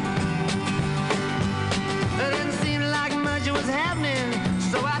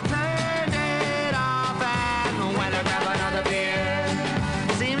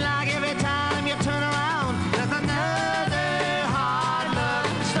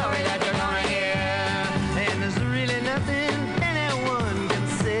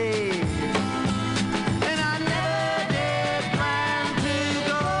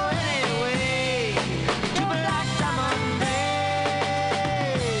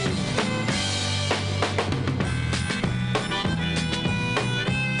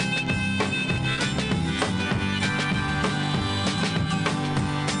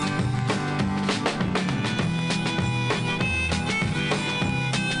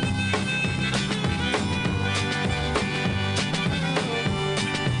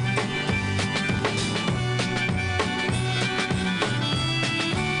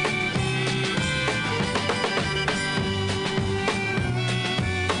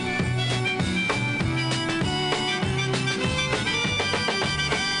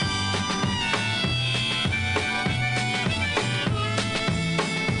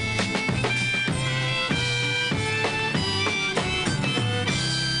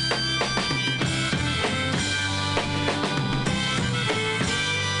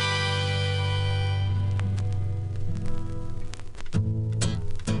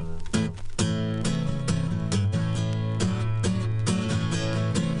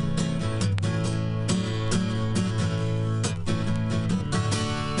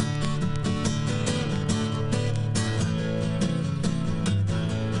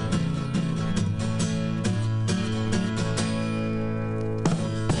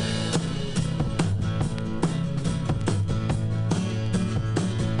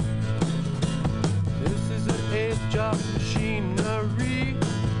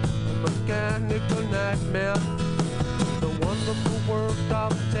 nightmare. The wonderful world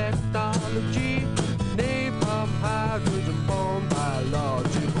of technology, napalm, hydrogen bomb,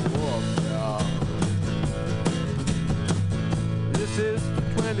 biological warfare. This is the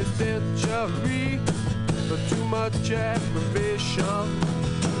 20th century, but too much aggravation.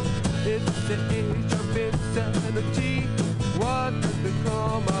 It's the age of insanity. What has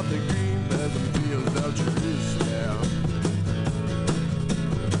become of the green pleasant fields of Jerusalem?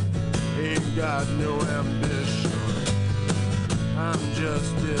 Ain't got no ambition. I'm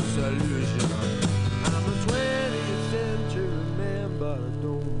just disillusioned. I'm a 20th century man, but I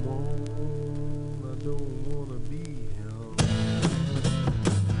don't wanna be him.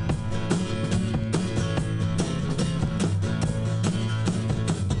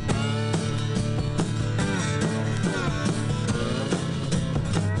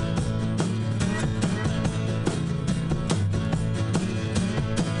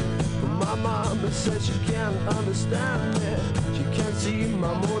 Said she can't understand me, she can't see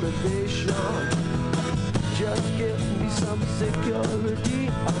my motivation. Just give me some security.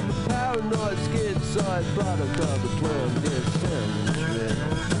 I'm a paranoid schizoid product of the 20th century.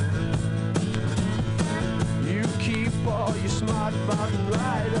 You keep all your smart button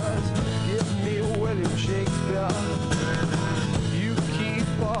riders, give me William Shakespeare. You keep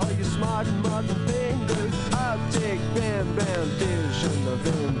all your smart modern fingers, I'll take Bam Bam Dish and the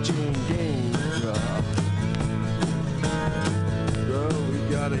Vinci game. Girl, we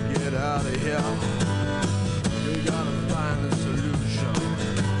gotta get out of here. We gotta find a solution.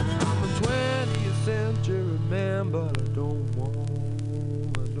 I'm a 20th century man, but I don't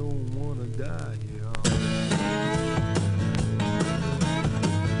wanna die here.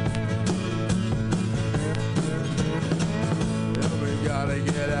 Yeah, we gotta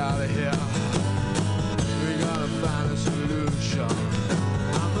get out of here. We gotta find a solution.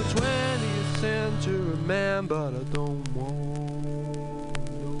 I'm a 20th century man, but I don't wanna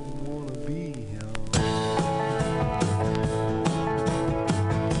be him.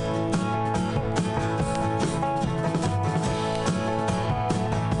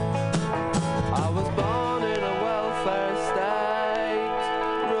 I was born in a welfare state,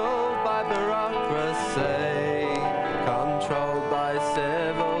 ruled by bureaucracy, controlled by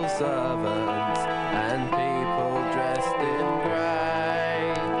civil servants and people dressed in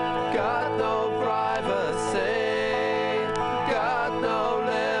grey. Got no privacy, got no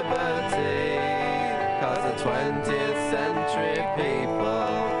liberty, 'cause the 20th century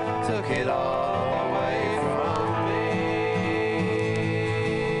people took it all away from me.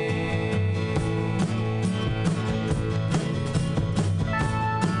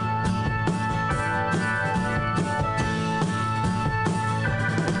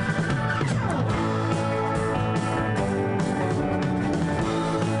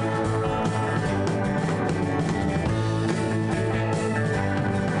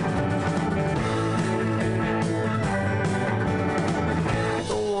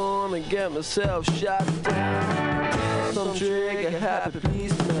 Get myself shot down. Some trigger happy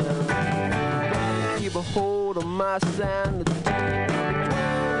policeman. Gotta keep a hold of my sanity.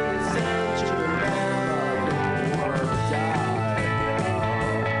 20th century man, I don't wanna die.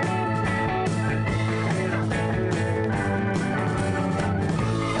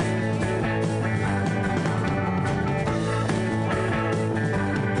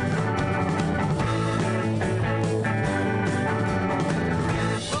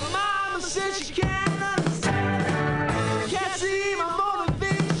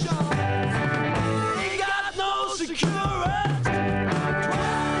 Security.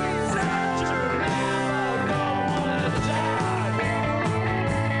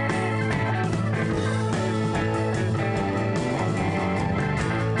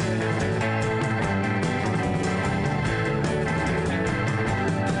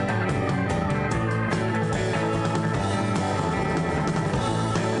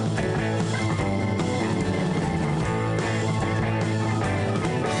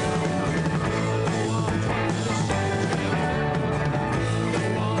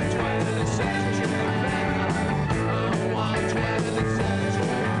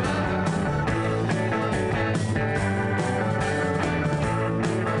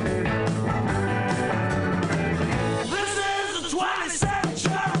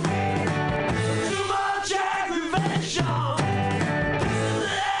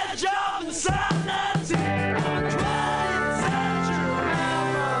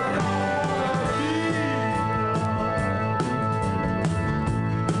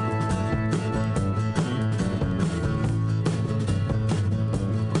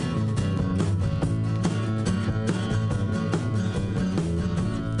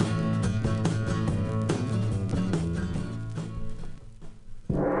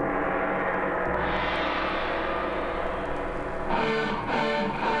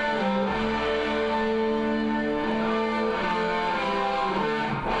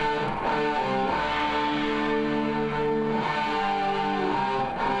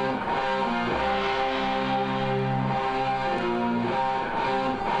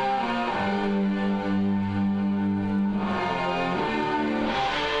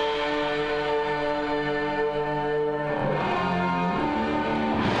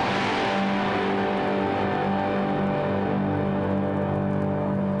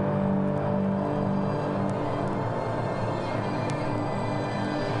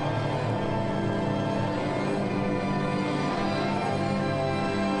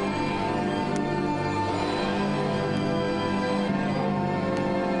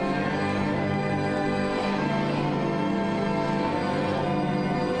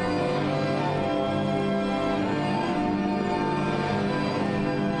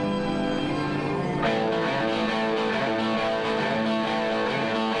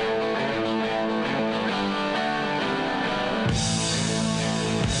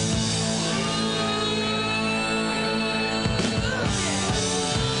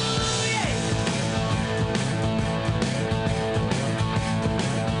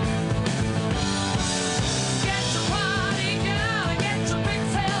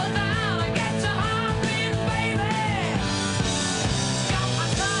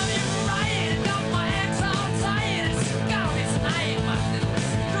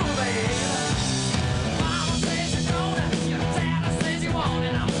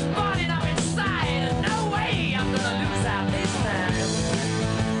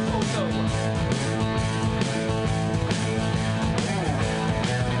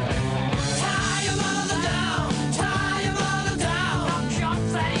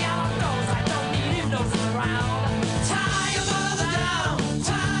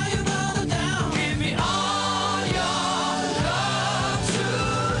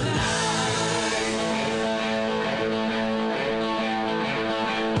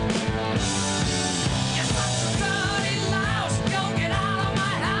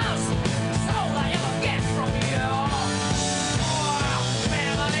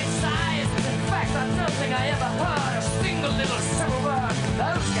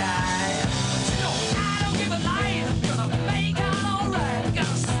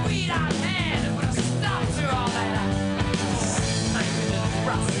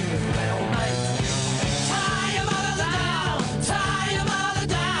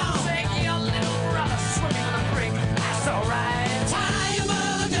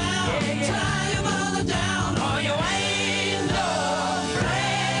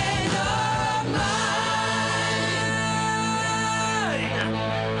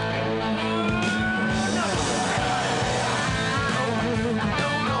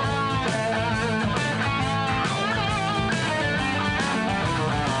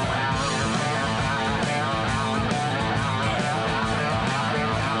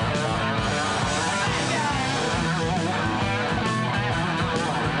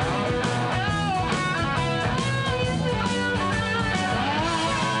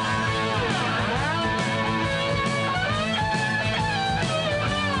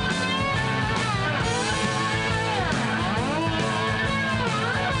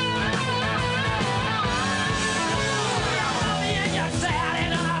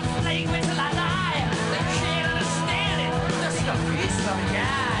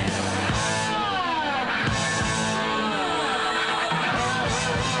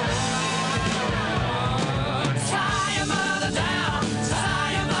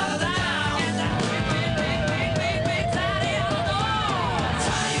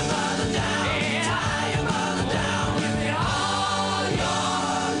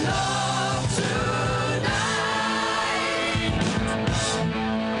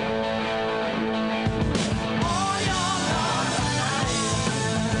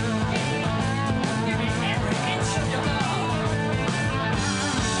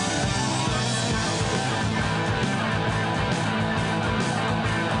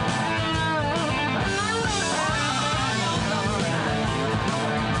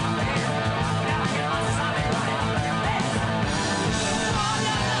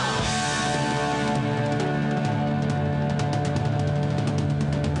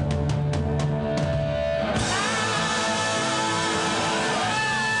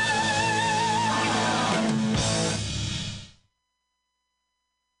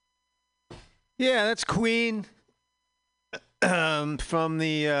 Yeah, that's Queen from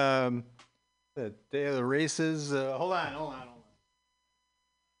the Day of the Races. Hold on.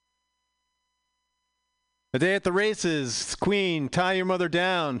 The Day at the Races, Queen, Tie Your Mother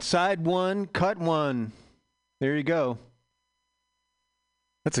Down, Side 1, Cut 1. There you go.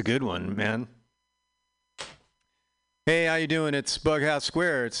 That's a good one, man. Hey, how you doing? It's Bughouse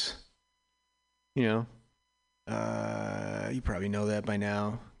Square. It's, you probably know that by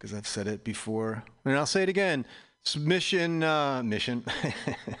now because I've said it before. And I'll say it again. It's mission.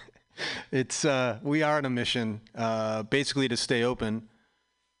 It's, we are on a mission, basically to stay open.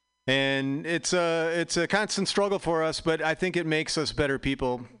 And it's a constant struggle for us, but I think it makes us better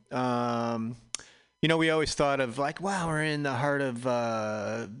people. We always thought of like, wow, we're in the heart of,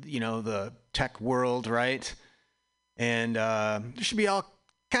 the tech world, right? And there should be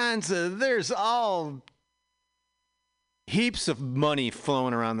there's all heaps of money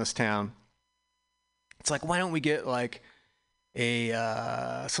flowing around this town. It's like, why don't we get like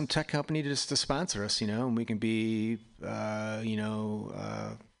some tech company to sponsor us, and we can be,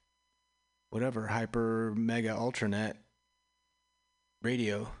 whatever, hyper, mega, ultranet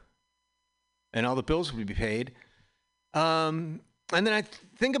radio, and all the bills would be paid. And then I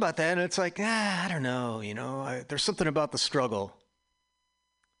think about that, and it's like, I don't know, there's something about the struggle.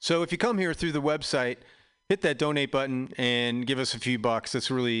 So if you come here through the website, hit that donate button and give us a few bucks. That's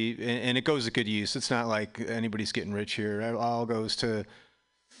really, and it goes to good use. It's not like anybody's getting rich here. It all goes to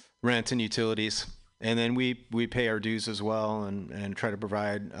rent and utilities. And then we pay our dues as well and try to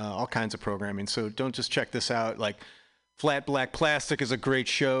provide all kinds of programming. So don't just check this out. Like Flat Black Plastic is a great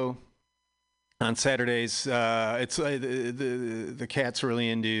show on Saturdays. It's the cat's really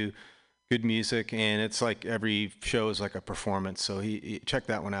into good music, and it's like every show is like a performance. So he check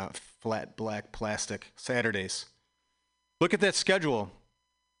that one out. Flat Black Plastic Saturdays. Look at that schedule.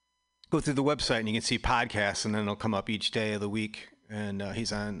 Go through the website and you can see podcasts, and then it'll come up each day of the week. And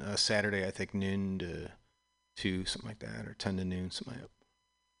he's on Saturday, I think, noon to 2, something like that, or 10 to noon, something like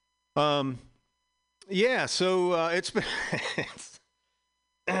that. Yeah, so it's been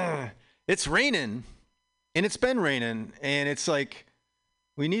it's raining, and it's been raining, and it's like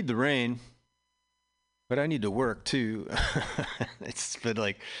we need the rain, but I need to work too. It's been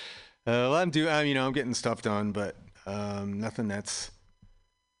like, I'm getting stuff done, but nothing that's.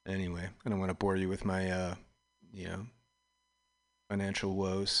 Anyway, I don't want to bore you with my, financial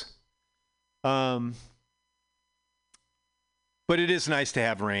woes. But it is nice to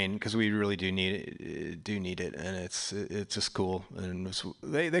have rain because we really do need it, and it's just cool. And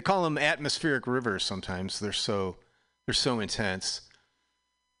they call them atmospheric rivers sometimes. They're so intense,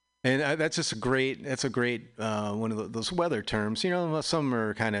 and that's a great one of those weather terms. Some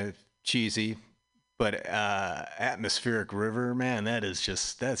are kind of cheesy, but atmospheric river, man, that's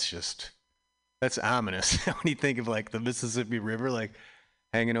ominous. When you think of like the Mississippi River, like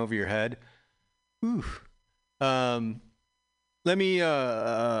hanging over your head. Ooh. Let me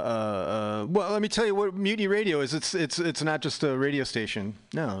tell you what Mutiny Radio is. It's not just a radio station.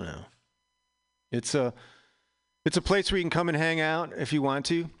 No. It's a place where you can come and hang out if you want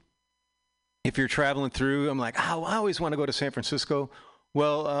to. If you're traveling through, I'm like, I always want to go to San Francisco.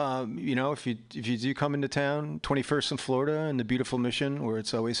 Well, if you do come into town, 21st in Florida, and the beautiful Mission, where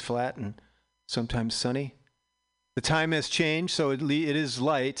it's always flat and sometimes sunny. The time has changed, so it is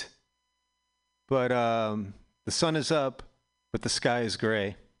light, but the sun is up, but the sky is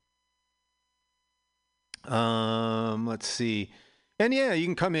gray. Let's see. And yeah, you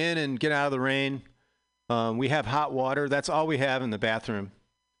can come in and get out of the rain. We have hot water. That's all we have in the bathroom.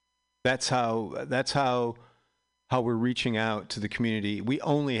 That's how we're reaching out to the community. We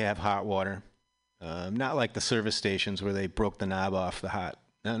only have hot water. Not like the service stations where they broke the knob off the hot.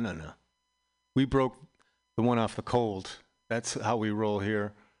 No. We broke the one off the cold. That's how we roll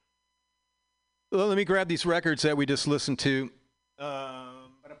here. Well, let me grab these records that we just listened to. All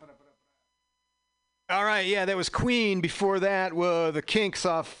right, yeah, that was Queen. Before that, the Kinks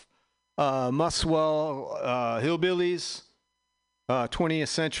off Muswell Hillbillies, 20th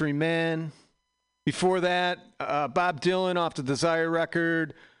Century Man. Before that, Bob Dylan off the Desire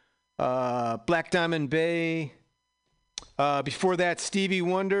record, Black Diamond Bay. Before that, Stevie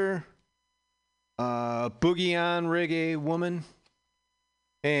Wonder, Boogie On Reggae Woman,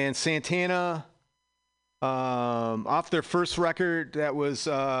 and Santana off their first record. That was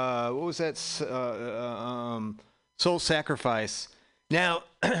what was that? Soul Sacrifice. Now,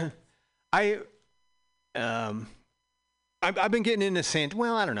 I've been getting into Santana.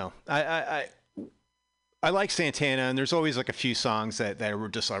 Well, I don't know. I like Santana, and there's always like a few songs that were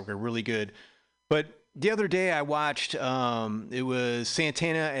just like really good. But the other day I watched, it was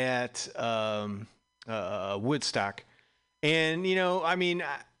Santana at Woodstock. And, you know, I mean,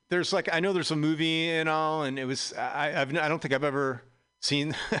 there's like, I know there's a movie and all, and it was, I don't think I've ever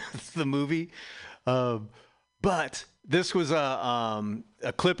seen the movie. But this was a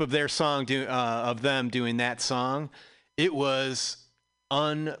clip of their song, of them doing that song. It was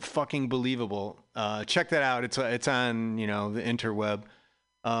unfucking believable. Check that out. It's on, you know, the interweb.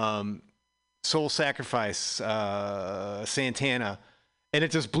 Soul Sacrifice, Santana, and it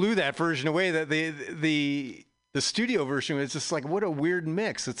just blew that version away. That the studio version was just like, what a weird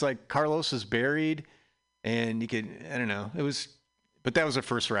mix. It's like Carlos is buried, and you could, I don't know, it was, but that was their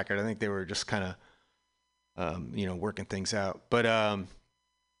first record. I think they were just kind of, you know, working things out. But and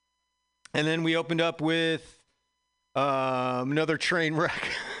then we opened up with another train wreck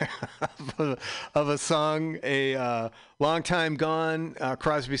of a song, a long time gone,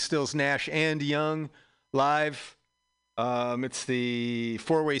 Crosby, Stills, Nash and Young live. It's the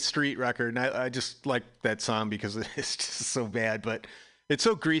Four-Way Street record, and I just like that song because it's just so bad, but it's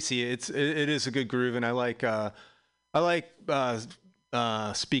so greasy. It is a good groove, and I like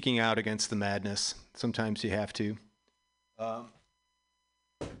speaking out against the madness. Sometimes you have to.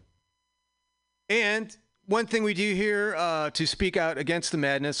 And one thing we do here to speak out against the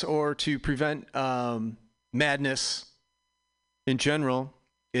madness or to prevent madness in general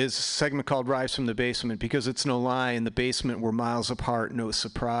is a segment called Rise from the Basement, because it's no lie. In the basement, we're miles apart, no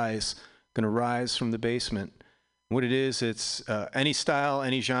surprise. Going to rise from the basement. What it is, it's any style,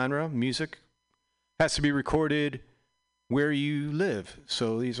 any genre, music has to be recorded where you live.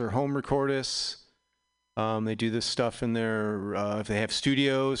 So these are home recordists. They do this stuff in their, if they have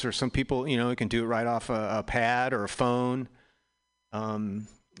studios, or some people, you know, can do it right off a pad or a phone. And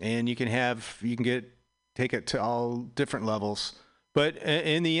you can take it to all different levels. But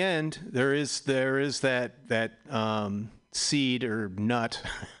in the end, there is that seed or nut,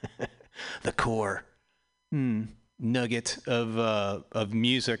 the core nugget of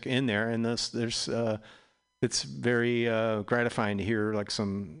music in there, and there's it's very gratifying to hear like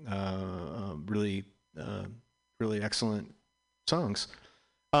some really excellent songs.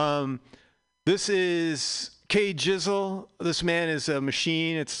 This is K Jizzle. This man is a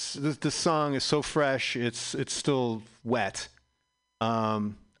machine. This song is so fresh. It's still wet.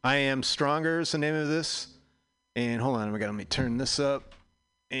 I Am Stronger is the name of this. And hold on, let me turn this up.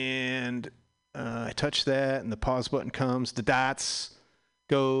 And I touch that, and the pause button comes. The dots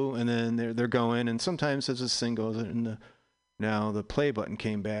go, and then they're going. And sometimes as this thing goes, and now the play button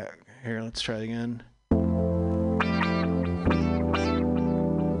came back. Here, let's try it again.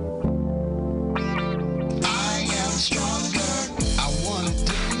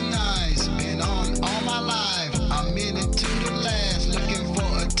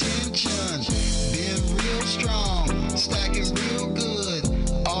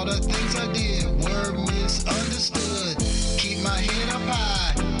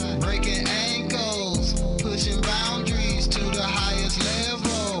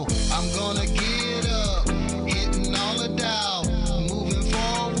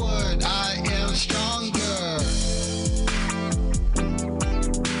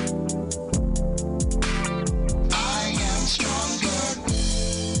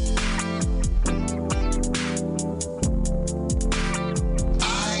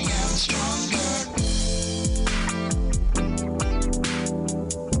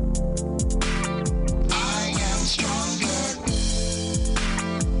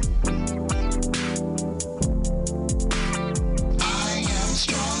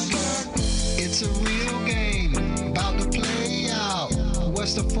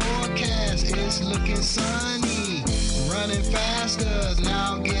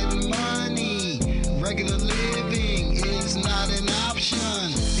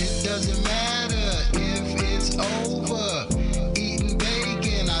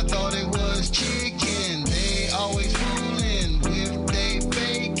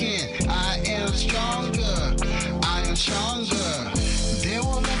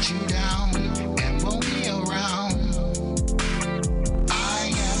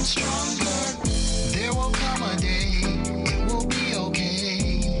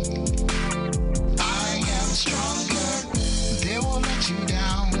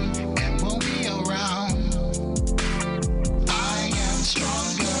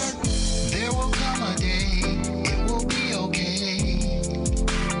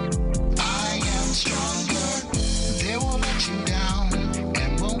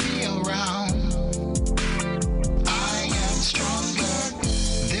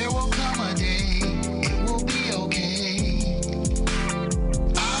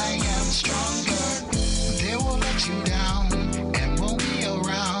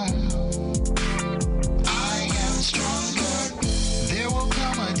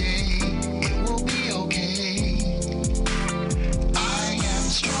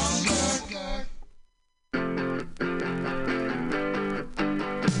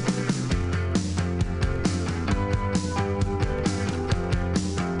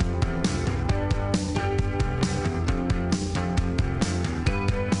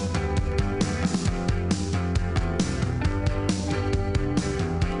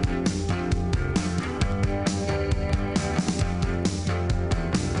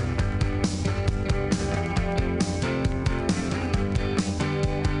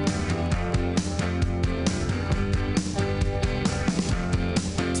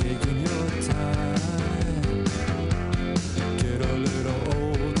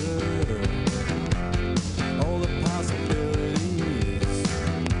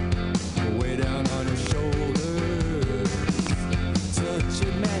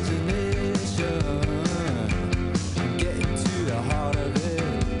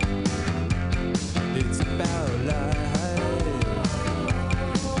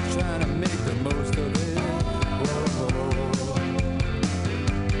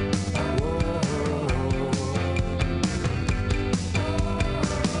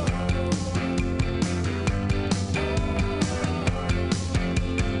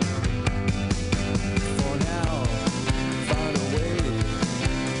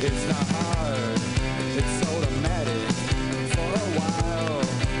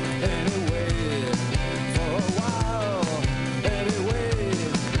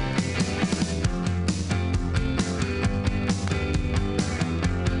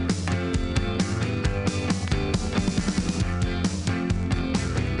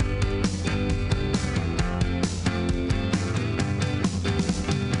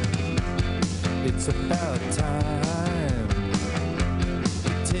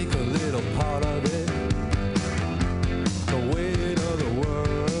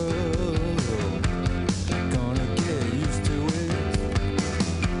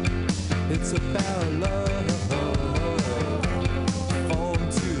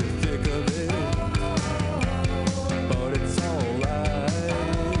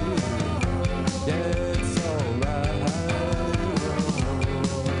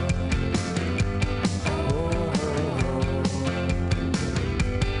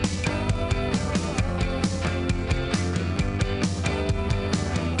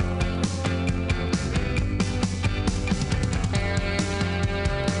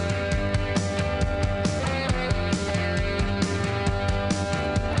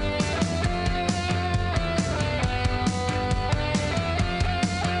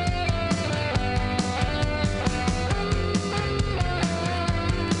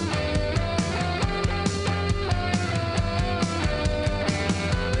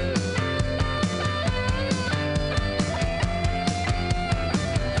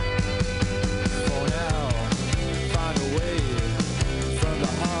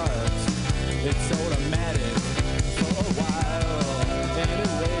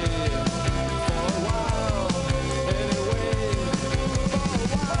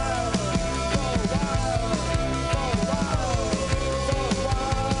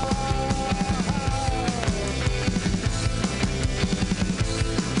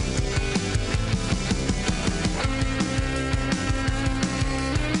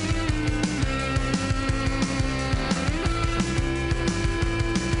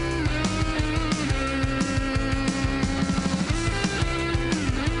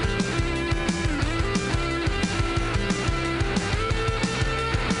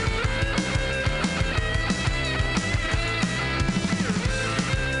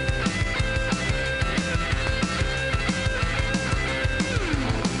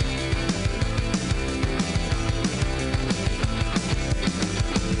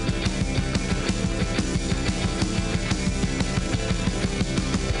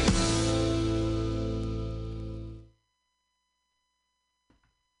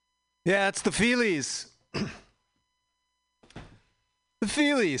 Yeah, it's the Feelies. The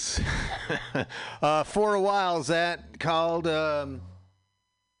Feelies. For a while, is that called, and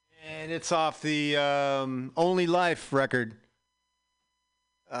it's off the Only Life record.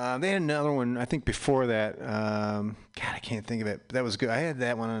 They had another one, I think, before that. God, I can't think of it. But that was good. I had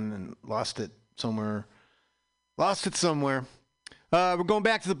that one and lost it somewhere. We're going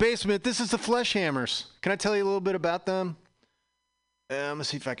back to the basement. This is the Flesh Hammers. Can I tell you a little bit about them? I'm going to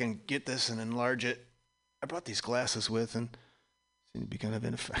see if I can get this and enlarge it. I brought these glasses with and seem to be kind of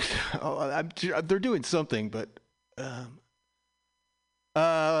ineffective. They're doing something, but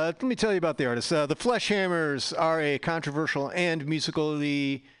let me tell you about the artists. The Flesh Hammers are a controversial and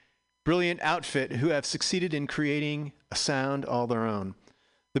musically brilliant outfit who have succeeded in creating a sound all their own.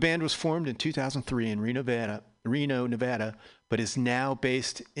 The band was formed in 2003 in Reno, Nevada, but is now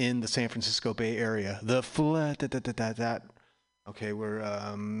based in the San Francisco Bay Area. Okay,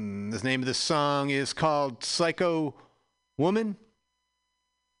 the name of this song is called Psycho Woman.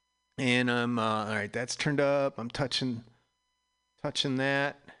 And I'm, all right, that's turned up. I'm touching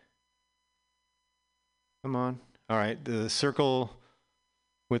that. Come on. All right, the circle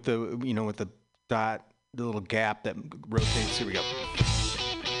with the, with the dot, the little gap that rotates. Here we go.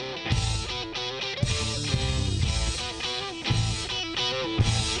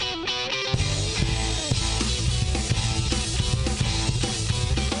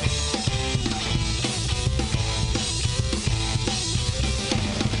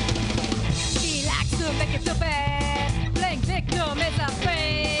 Make it feel bad. Playing victim is a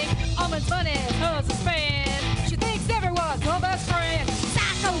thing. Almond's money, hers is spent. She thinks everyone's her best friend.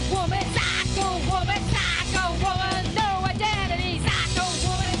 Psycho woman, psycho woman, psycho woman. No identity. Psycho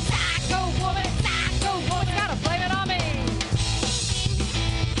woman, psycho woman, psycho woman. Gotta blame it on me.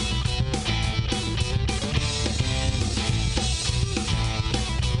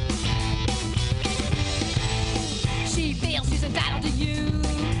 She feels she's entitled to you.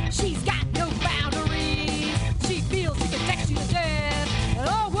 She's got no boundaries. She feels she can text you to death. And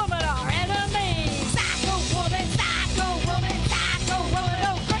all women are enemies. Psycho woman, psycho woman, psycho woman.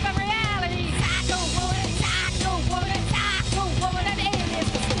 No grip of reality. Psycho woman, psycho woman, psycho woman. An alias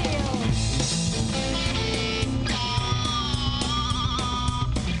for skill.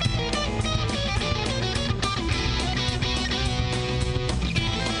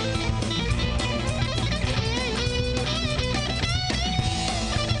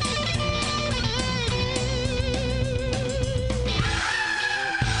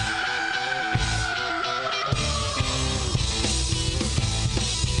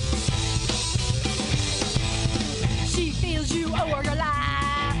 She feels you owe her your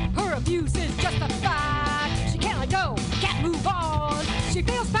life. Her abuse is justified. She can't let go, can't move on. She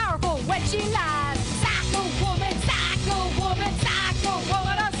feels powerful when she lies. Psycho woman, psycho woman, psycho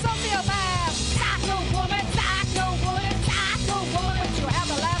woman, a sociopath. Psycho woman, psycho woman, psycho woman, but you have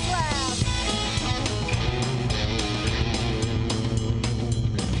the last laugh.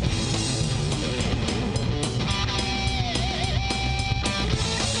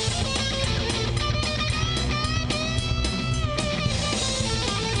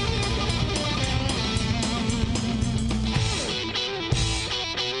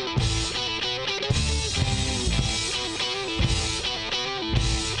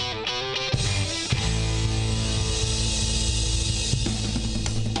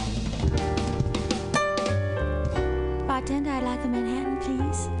 Bartender, I'd like a Manhattan,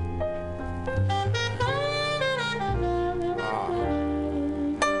 please.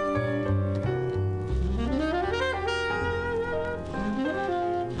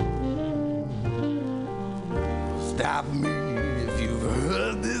 Stop me if you've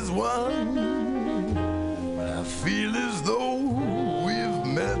heard this one. I feel as though we've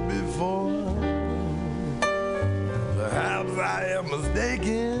met before. Perhaps I am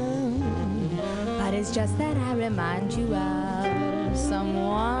mistaken, But it's just that I remind you of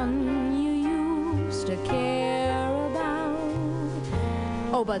someone you used to care about.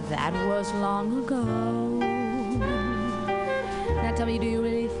 Oh, but that was long ago. Now tell me, do you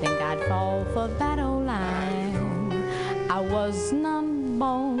really think I'd fall for that old line? I was not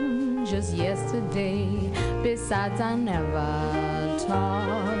born just yesterday. Besides, I never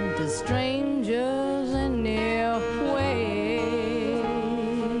talked to strangers anyway.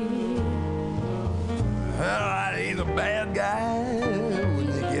 well, I ain't a bad guy when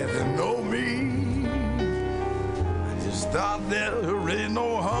you get to know me. I just thought there ain't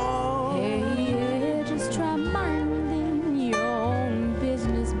no harm. Hey, just try minding your own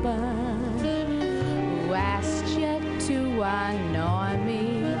business, bud. Who asked you to annoy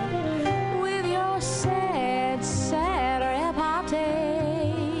me with your sad, sad repartee?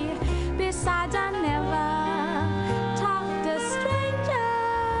 Besides, I never talk to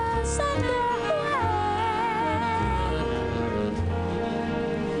strangers underway.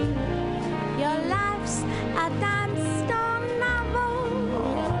 Your life's a dime store novel.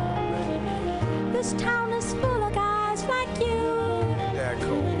 This town is full of guys like you. That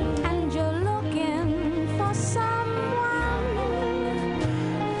cool. And you're looking for someone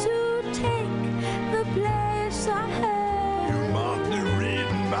to take the place I had. You must be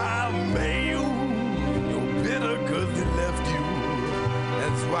reading my mail. You're bitter 'cause they left you.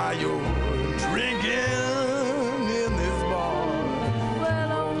 That's why you're drinking in this bar. Well,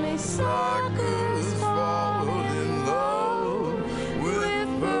 only suckers fall in love with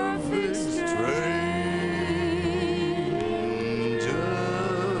perfect strangers.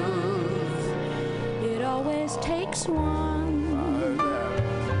 It always takes one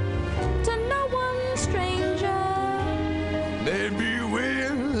to know one stranger. Maybe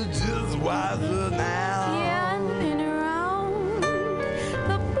we're just wiser now. Yeah, and been around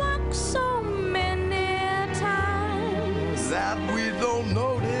the block so many times. That we don't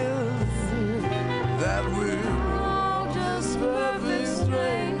notice that we're Oh, just perfect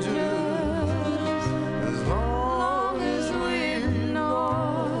strangers. as Long as we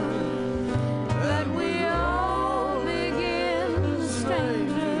know that we all begin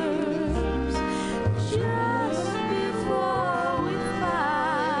strangers just before we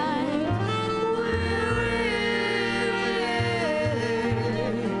find we're really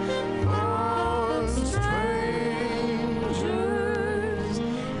all strangers.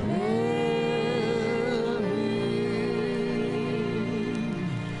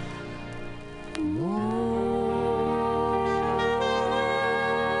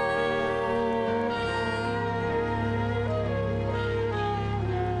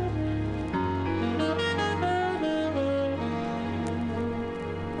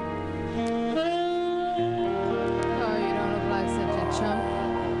 Oh, you don't look like such a chump.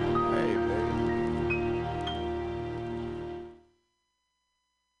 Hey, baby.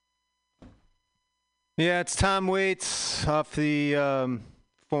 Yeah, it's Tom Waits off the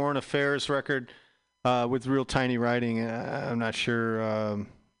Foreign Affairs record with real tiny writing. I'm not sure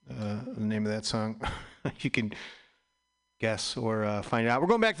the name of that song. You can guess or find out. We're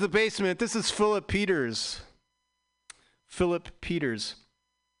going back to the basement. This is Philip Peters. Philip Peters.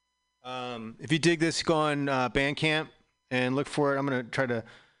 If you dig this, go on Bandcamp and look for it. I'm going to try to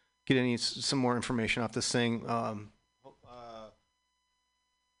get some more information off this thing.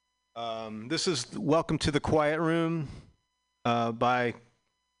 This is Welcome to the Quiet Room by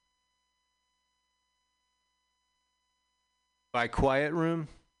Quiet Room.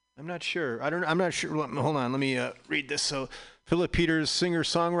 I'm not sure. I'm not sure. Hold on. Let me read this. So, Philip Peters, singer,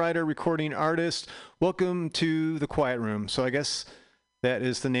 songwriter, recording artist. Welcome to the Quiet Room. So I guess that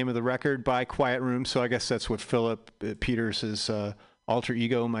is the name of the record, by Quiet Room. So I guess that's what Philip Peters' alter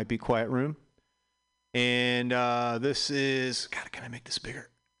ego might be, Quiet Room. And this is, God, can I make this bigger?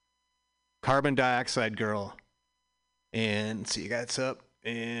 Carbon Dioxide Girl. And let's see, you got it's up.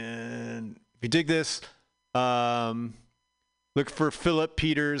 And if you dig this, look for Philip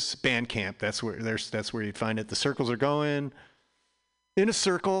Peters Bandcamp. That's where you'd find it. The circles are going in a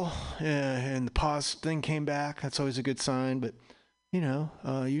circle, and the pause thing came back. That's always a good sign. But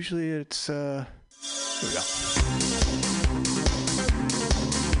usually it's here we go.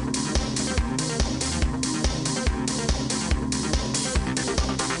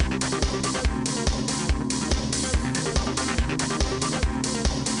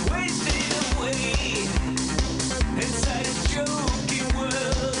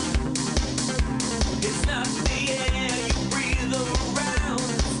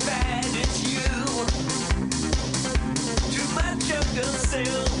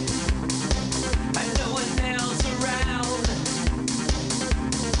 And no one else around.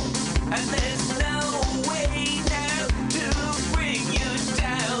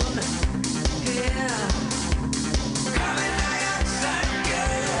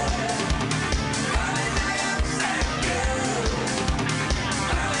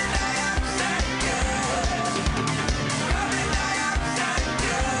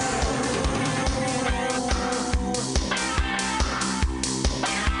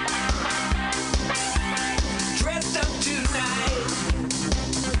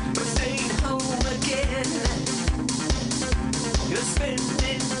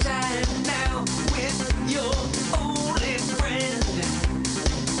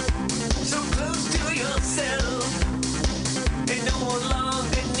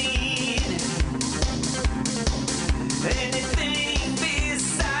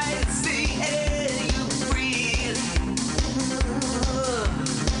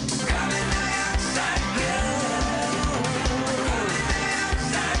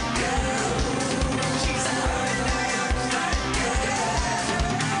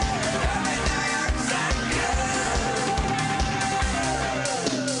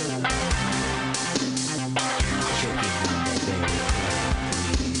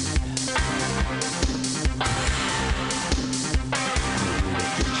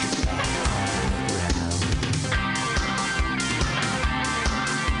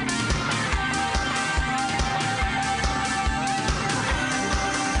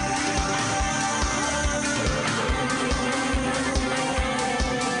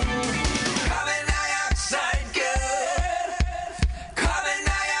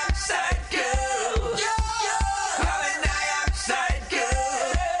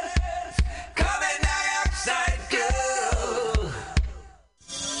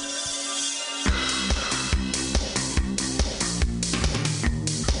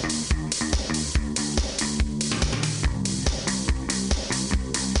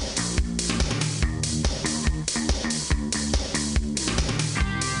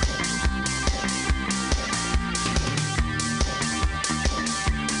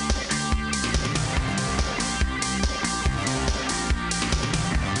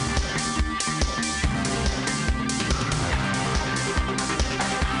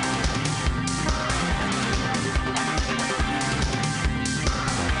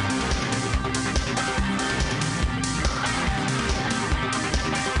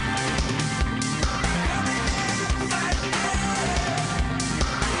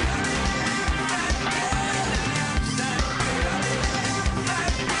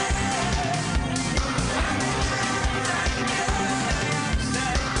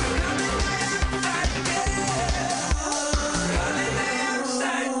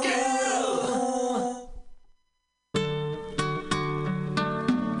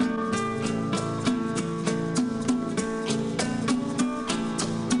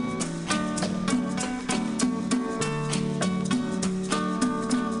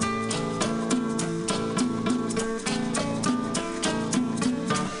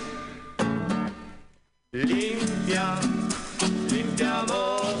 Limpia, limpia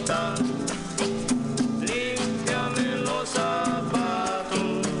bota, límpiame los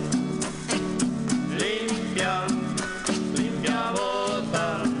zapatos. Limpia, limpia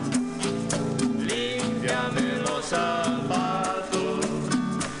bota, límpiame los zapatos.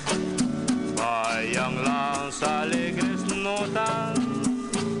 Vayan las alegres notas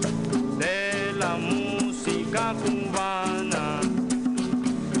de la música cubana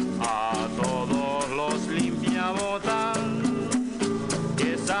a todos los limpiabotas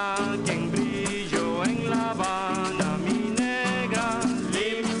que saquen brillo en La Habana. Mi negra,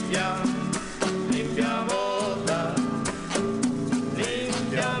 limpia, limpia bota,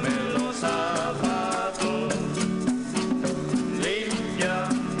 límpiame los zapatos. Limpia,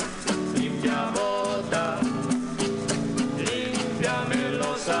 limpia bota, límpiame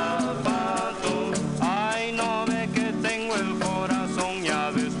los zapatos. Ay, no ve que tengo el corazón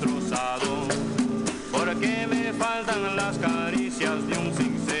ya destrozado, porque me faltan las caricias de un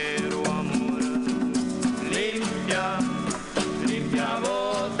sincero amor. Limpia, limpia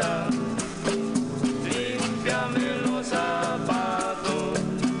bota, límpiame los zapatos.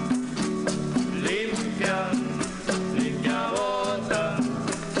 Limpia, limpia bota,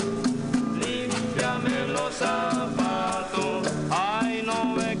 límpiame los zapatos. Ay,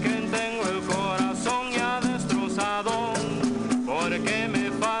 no ve que tengo el corazón ya destrozado, porque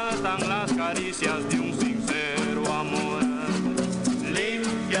me faltan las caricias de un sincero amor.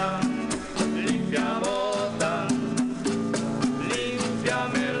 Limpia, limpia bota,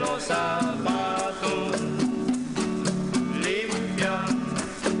 límpiame los zapatos. Limpia,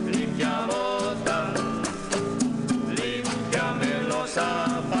 limpia bota, límpiame los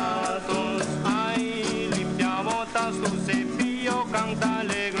zapatos. Ay, limpia botas, tu cepillo canta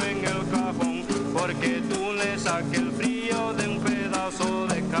alegre en el cajón, porque tú le saques el frío de un pedazo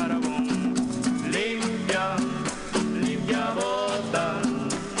de carbón. Limpia, limpia bota,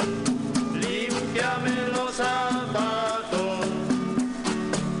 límpiame los zapatos.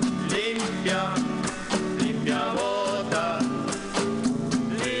 Limpia, limpia bota,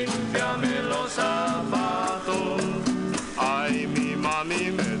 límpiame los zapatos. Ay, mi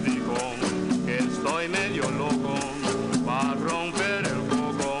mami me dijo que estoy medio loco para romper el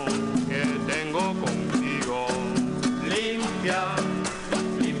coco que tengo contigo. Limpia,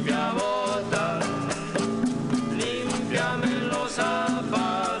 limpia bota, límpiame los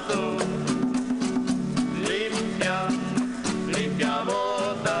zapatos. Limpia, limpia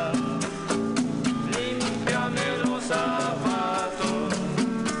bota, límpiame los zapatos.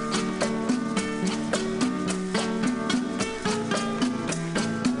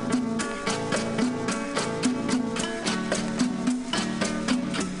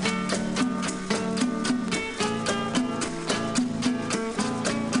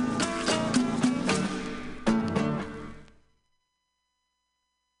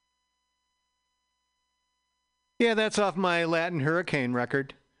 Yeah, that's off my Latin Hurricane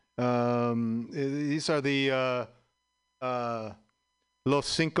record. These are the Los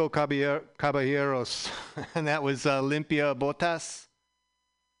Cinco Caballeros, and that was Limpia Botas.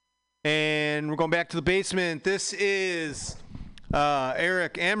 And we're going back to the basement. This is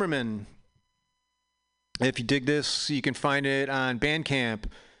Eric Ammerman. If you dig this, you can find it on Bandcamp.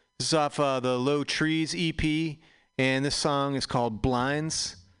 This is off the Low Trees EP, and this song is called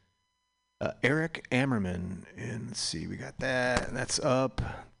Blinds. Eric Ammerman. And let's see, we got that. And that's up.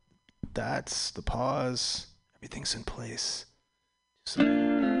 That's the pause. Everything's in place. These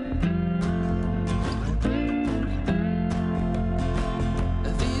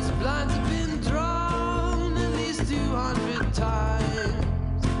blinds have been drawn at least 200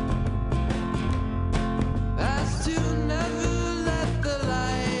 times. As to never let the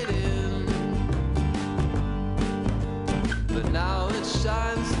light in. But now it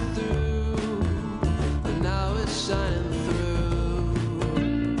shines through. Now it's shining through.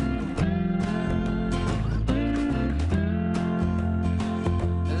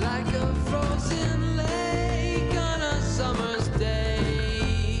 Like a frozen lake on a summer's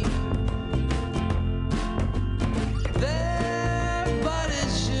day. There, but it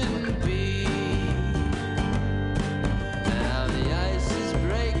shouldn't be. Now the ice is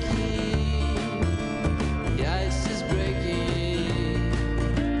breaking. The ice is breaking.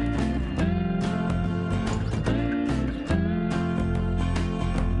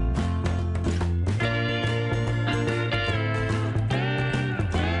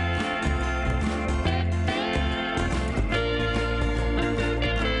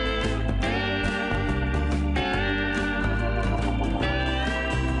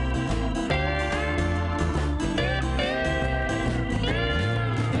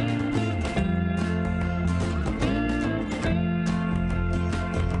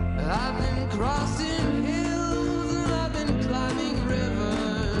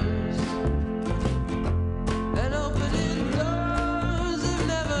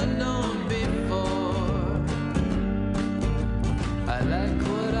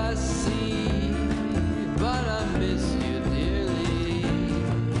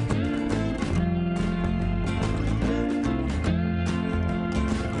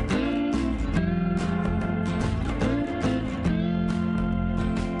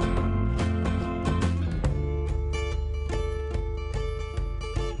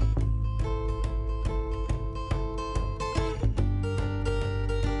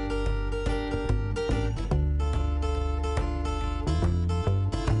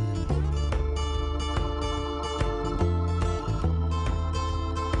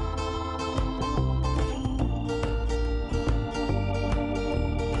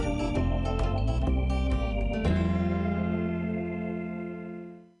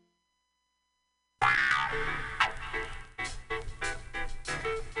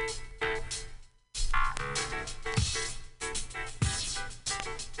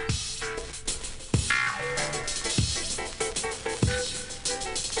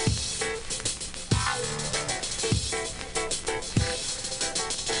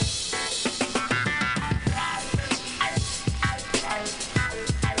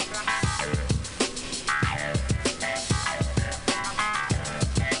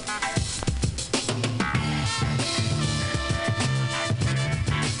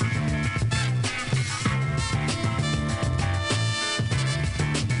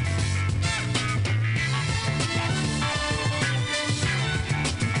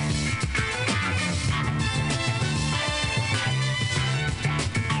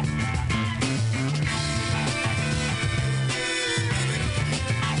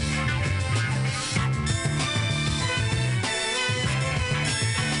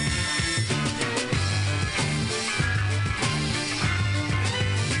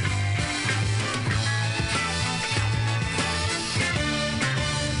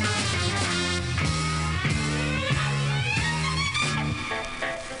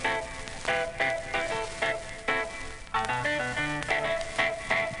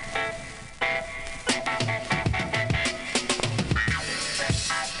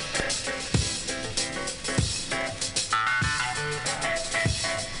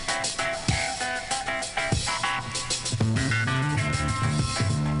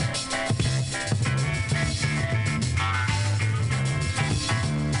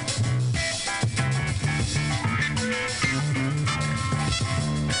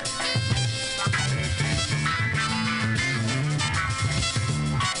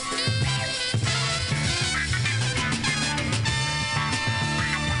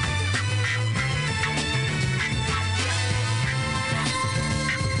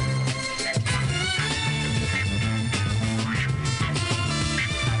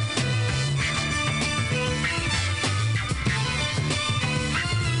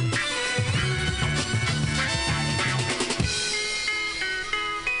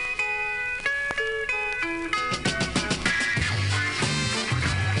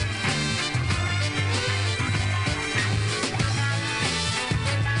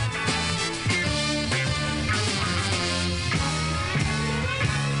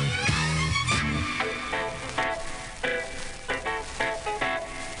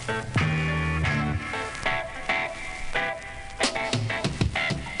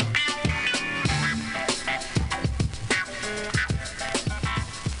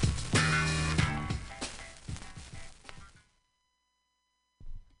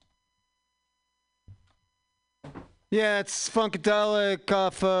 Yeah, it's Funkadelic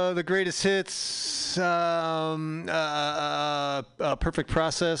off the greatest hits. Perfect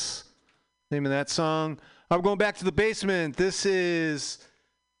Process. Name of that song. I'm going back to the basement. This is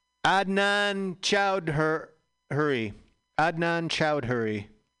Adnan Chowdhury. Adnan Chowdhury.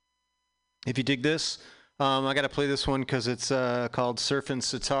 If you dig this, I got to play this one because it's called Surfin'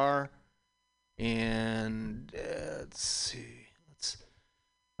 Sitar. And let's see.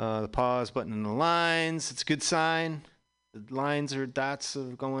 The pause button and the lines. It's a good sign. The lines or dots are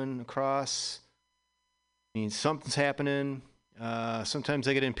going across. Means something's happening. Sometimes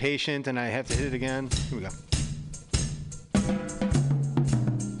I get impatient and I have to hit it again. Here we go.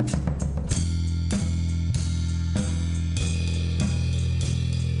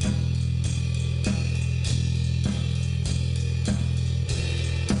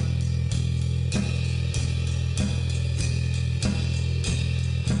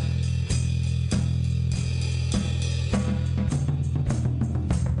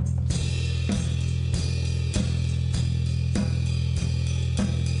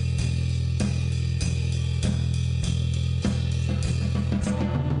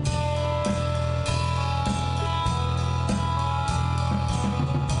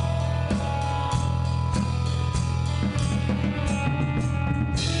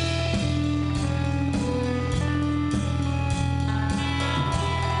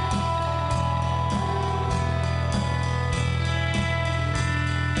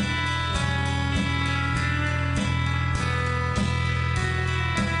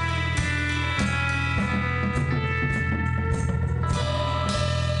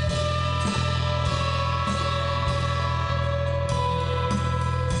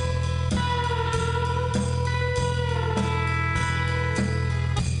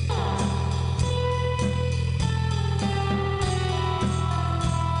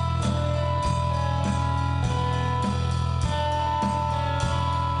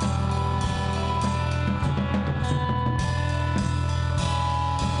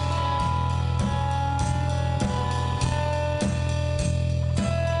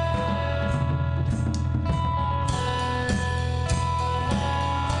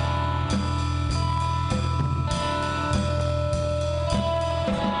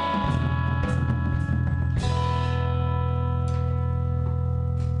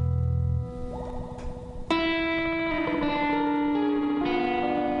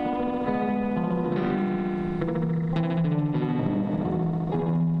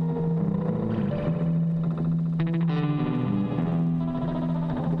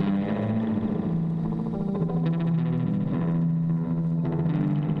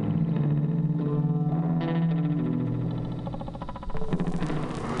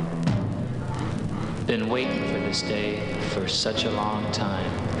 Been waiting for this day for such a long time.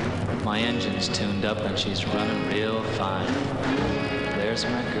 My engine's tuned up and she's running real fine. There's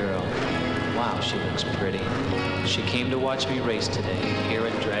my girl. Wow, she looks pretty. She came to watch me race today here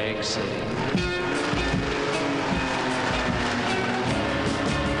at Drag City.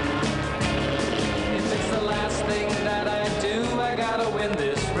 If it's the last thing that I do, I gotta win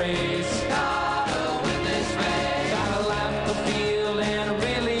this race. Gotta win this race. Gotta lap the field and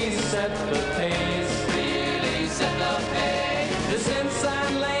really set the pace. Really set the pace. This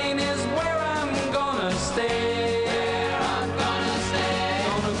inside lane is where I'm gonna stay. Where I'm gonna stay.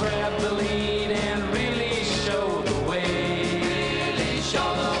 Gonna grab the lead and really show the way. Really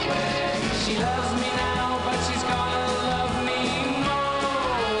show the way. She loves me now, but she's gonna love me more.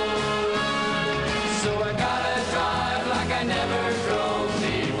 So I gotta drive like I never drove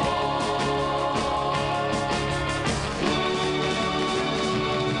before.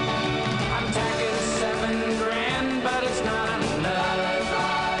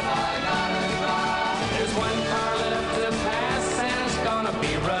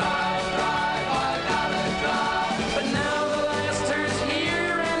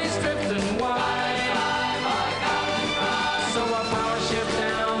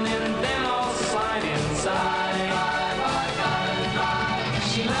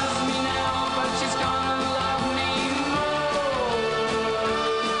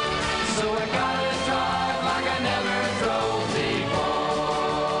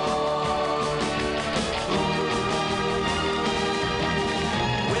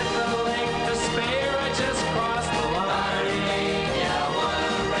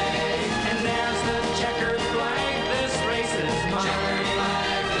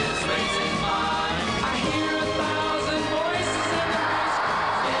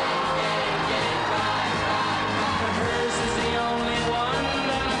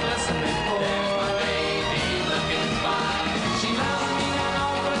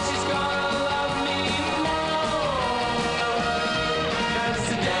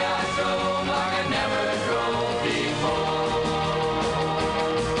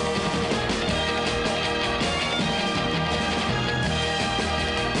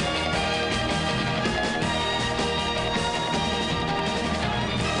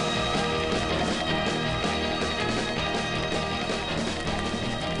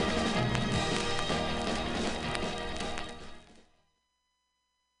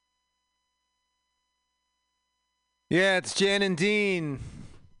 Yeah, it's Jan and Dean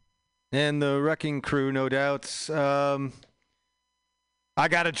and the Wrecking Crew, no doubts. I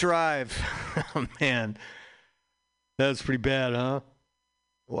Gotta Drive. Oh, man. That was pretty bad, huh?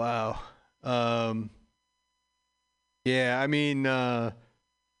 Wow. Yeah, I mean,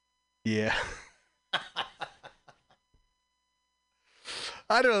 yeah.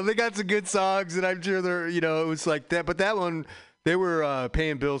 I don't know. They got some good songs, and I'm sure they're, it was like that. But that one, they were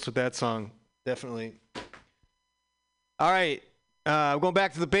paying bills with that song. Definitely. All right. Going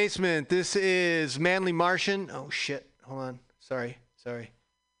back to the basement. This is Manly Martian. Oh, shit. Hold on. Sorry. I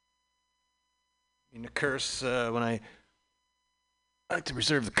mean, the curse, when I like to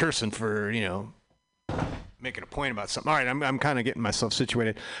reserve the cursing for, making a point about something. All right. I'm kind of getting myself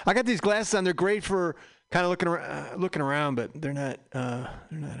situated. I got these glasses on. They're great for kind of looking around, but they're not.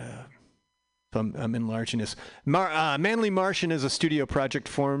 So I'm enlarging this. Manly Martian is a studio project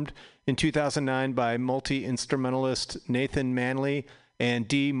formed in 2009 by multi-instrumentalist Nathan Manley and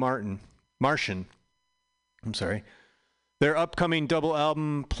D. Martian. I'm sorry. Their upcoming double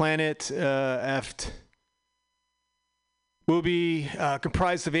album, Planet Eft, will be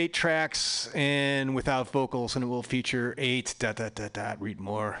comprised of 8 tracks and without vocals, and it will feature 8. ... Read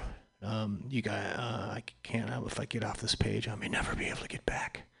more. You guys, I can't. If I get off this page, I may never be able to get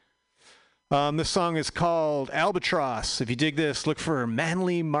back. This song is called Albatross. If you dig this, look for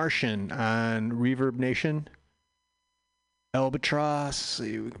Manly Martian on Reverb Nation. Albatross.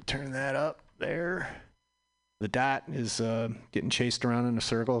 See, we can turn that up there. The dot is getting chased around in a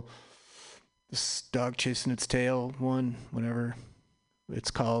circle. This dog chasing its tail one, whatever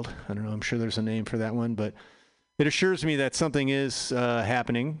it's called. I don't know. I'm sure there's a name for that one, but it assures me that something is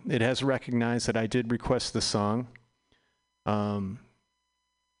happening. It has recognized that I did request the song.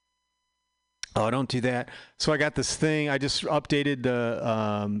 Oh, don't do that. So I got this thing. I just updated the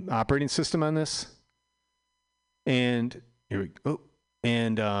operating system on this. And here we go.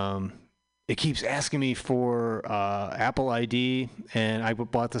 And it keeps asking me for Apple ID. And I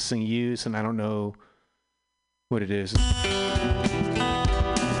bought this thing used, and I don't know what it is.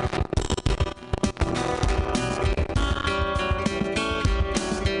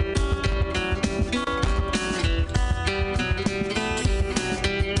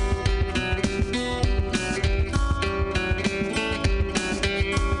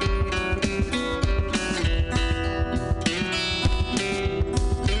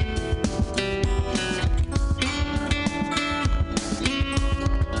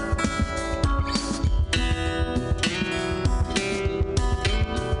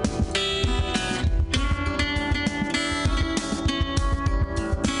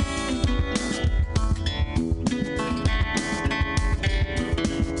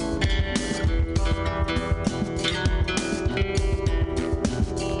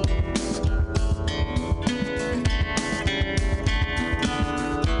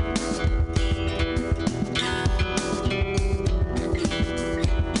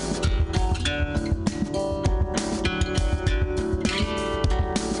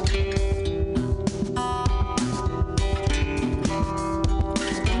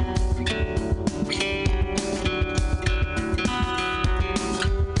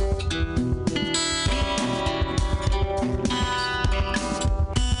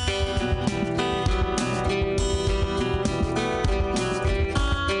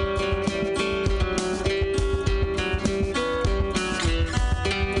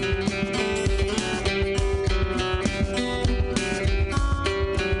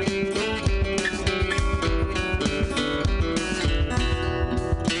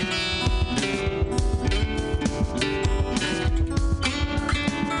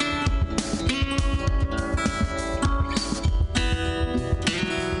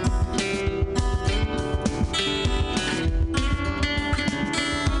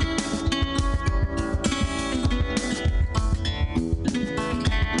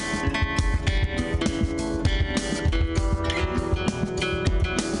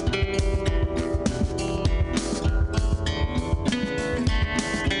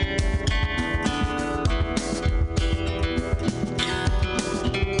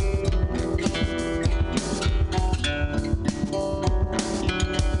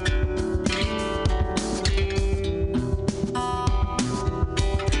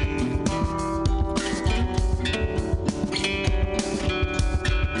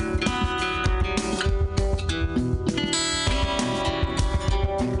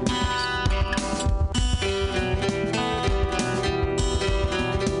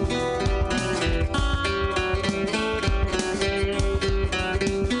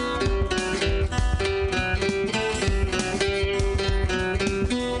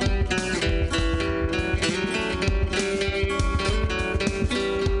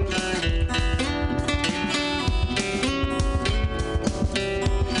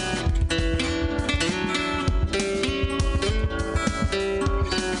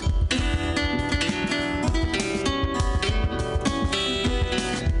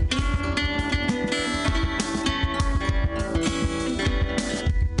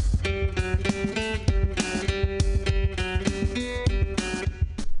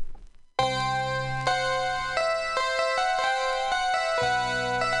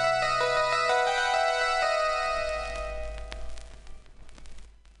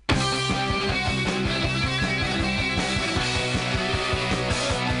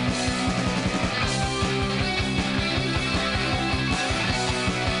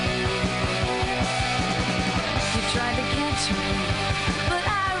 catch me, but I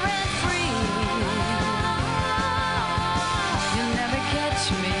ran free. You'll never catch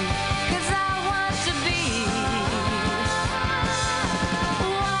me, 'cause I want to be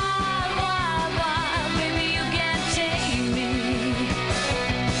wild, wild, wild. Baby, you can't tame me,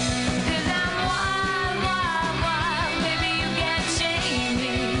 'cause I'm wild, wild, wild. Baby, you can't tame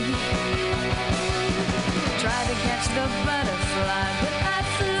me. Tried to catch the butterfly, but I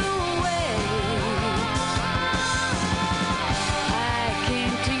flew away. I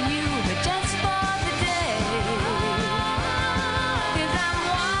came to you, but just for the day. 'Cause I'm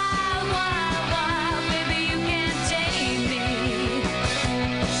wild, wild, wild. Baby, you can't tame me.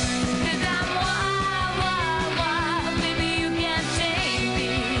 'Cause I'm wild, wild, wild. Baby, you can't tame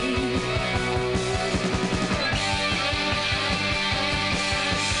me.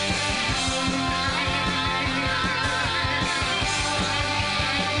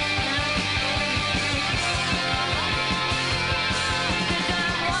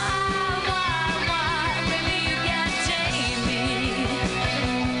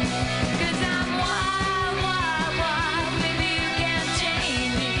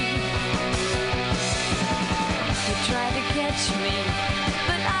 Tried to catch me,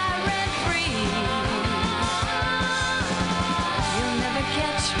 but I ran free. You'll never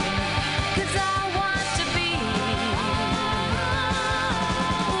catch me, 'cause I want to be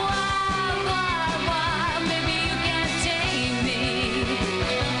wild, wild, wild. Maybe you can't tame me,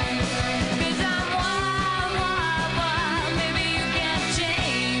 'cause I'm wild, wild, wild. Maybe you can't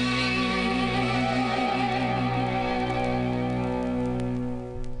tame me.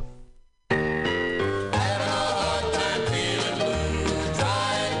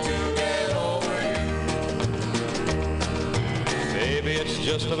 Baby, it's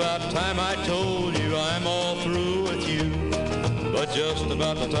just about time I told you I'm all through with you. But just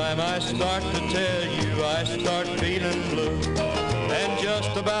about the time I start to tell you, I start feeling blue. And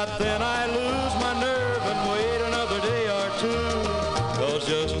just about then I lose my nerve and wait another day or two. 'Cause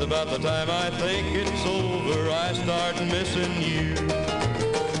just about the time I think it's over, I start missing you.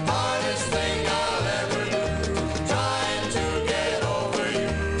 Hardest thing I'll ever do, trying to get over you.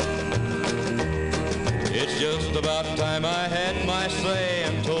 It's just about time I had my say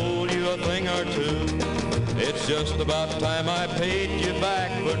and told you a thing or two. It's just about time I paid you back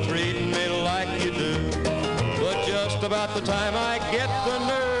for treating me like you do. But just about the time I get the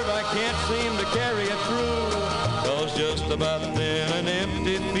nerve, I can't seem to carry it through. 'Cause just about then an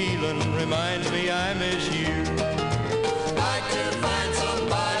empty feeling reminds me I miss you. I could find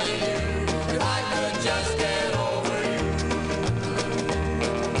somebody new, if I could just get over you.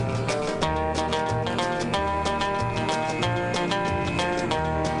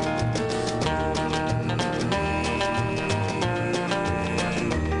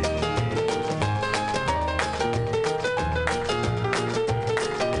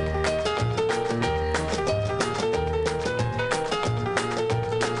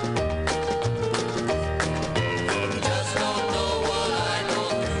 Just don't know what I go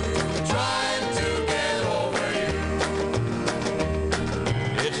through, trying to get over you.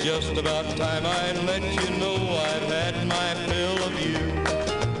 It's just about time I'd let you know I've had my fill of you.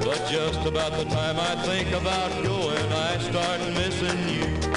 But just about the time I think about going, I start missing you.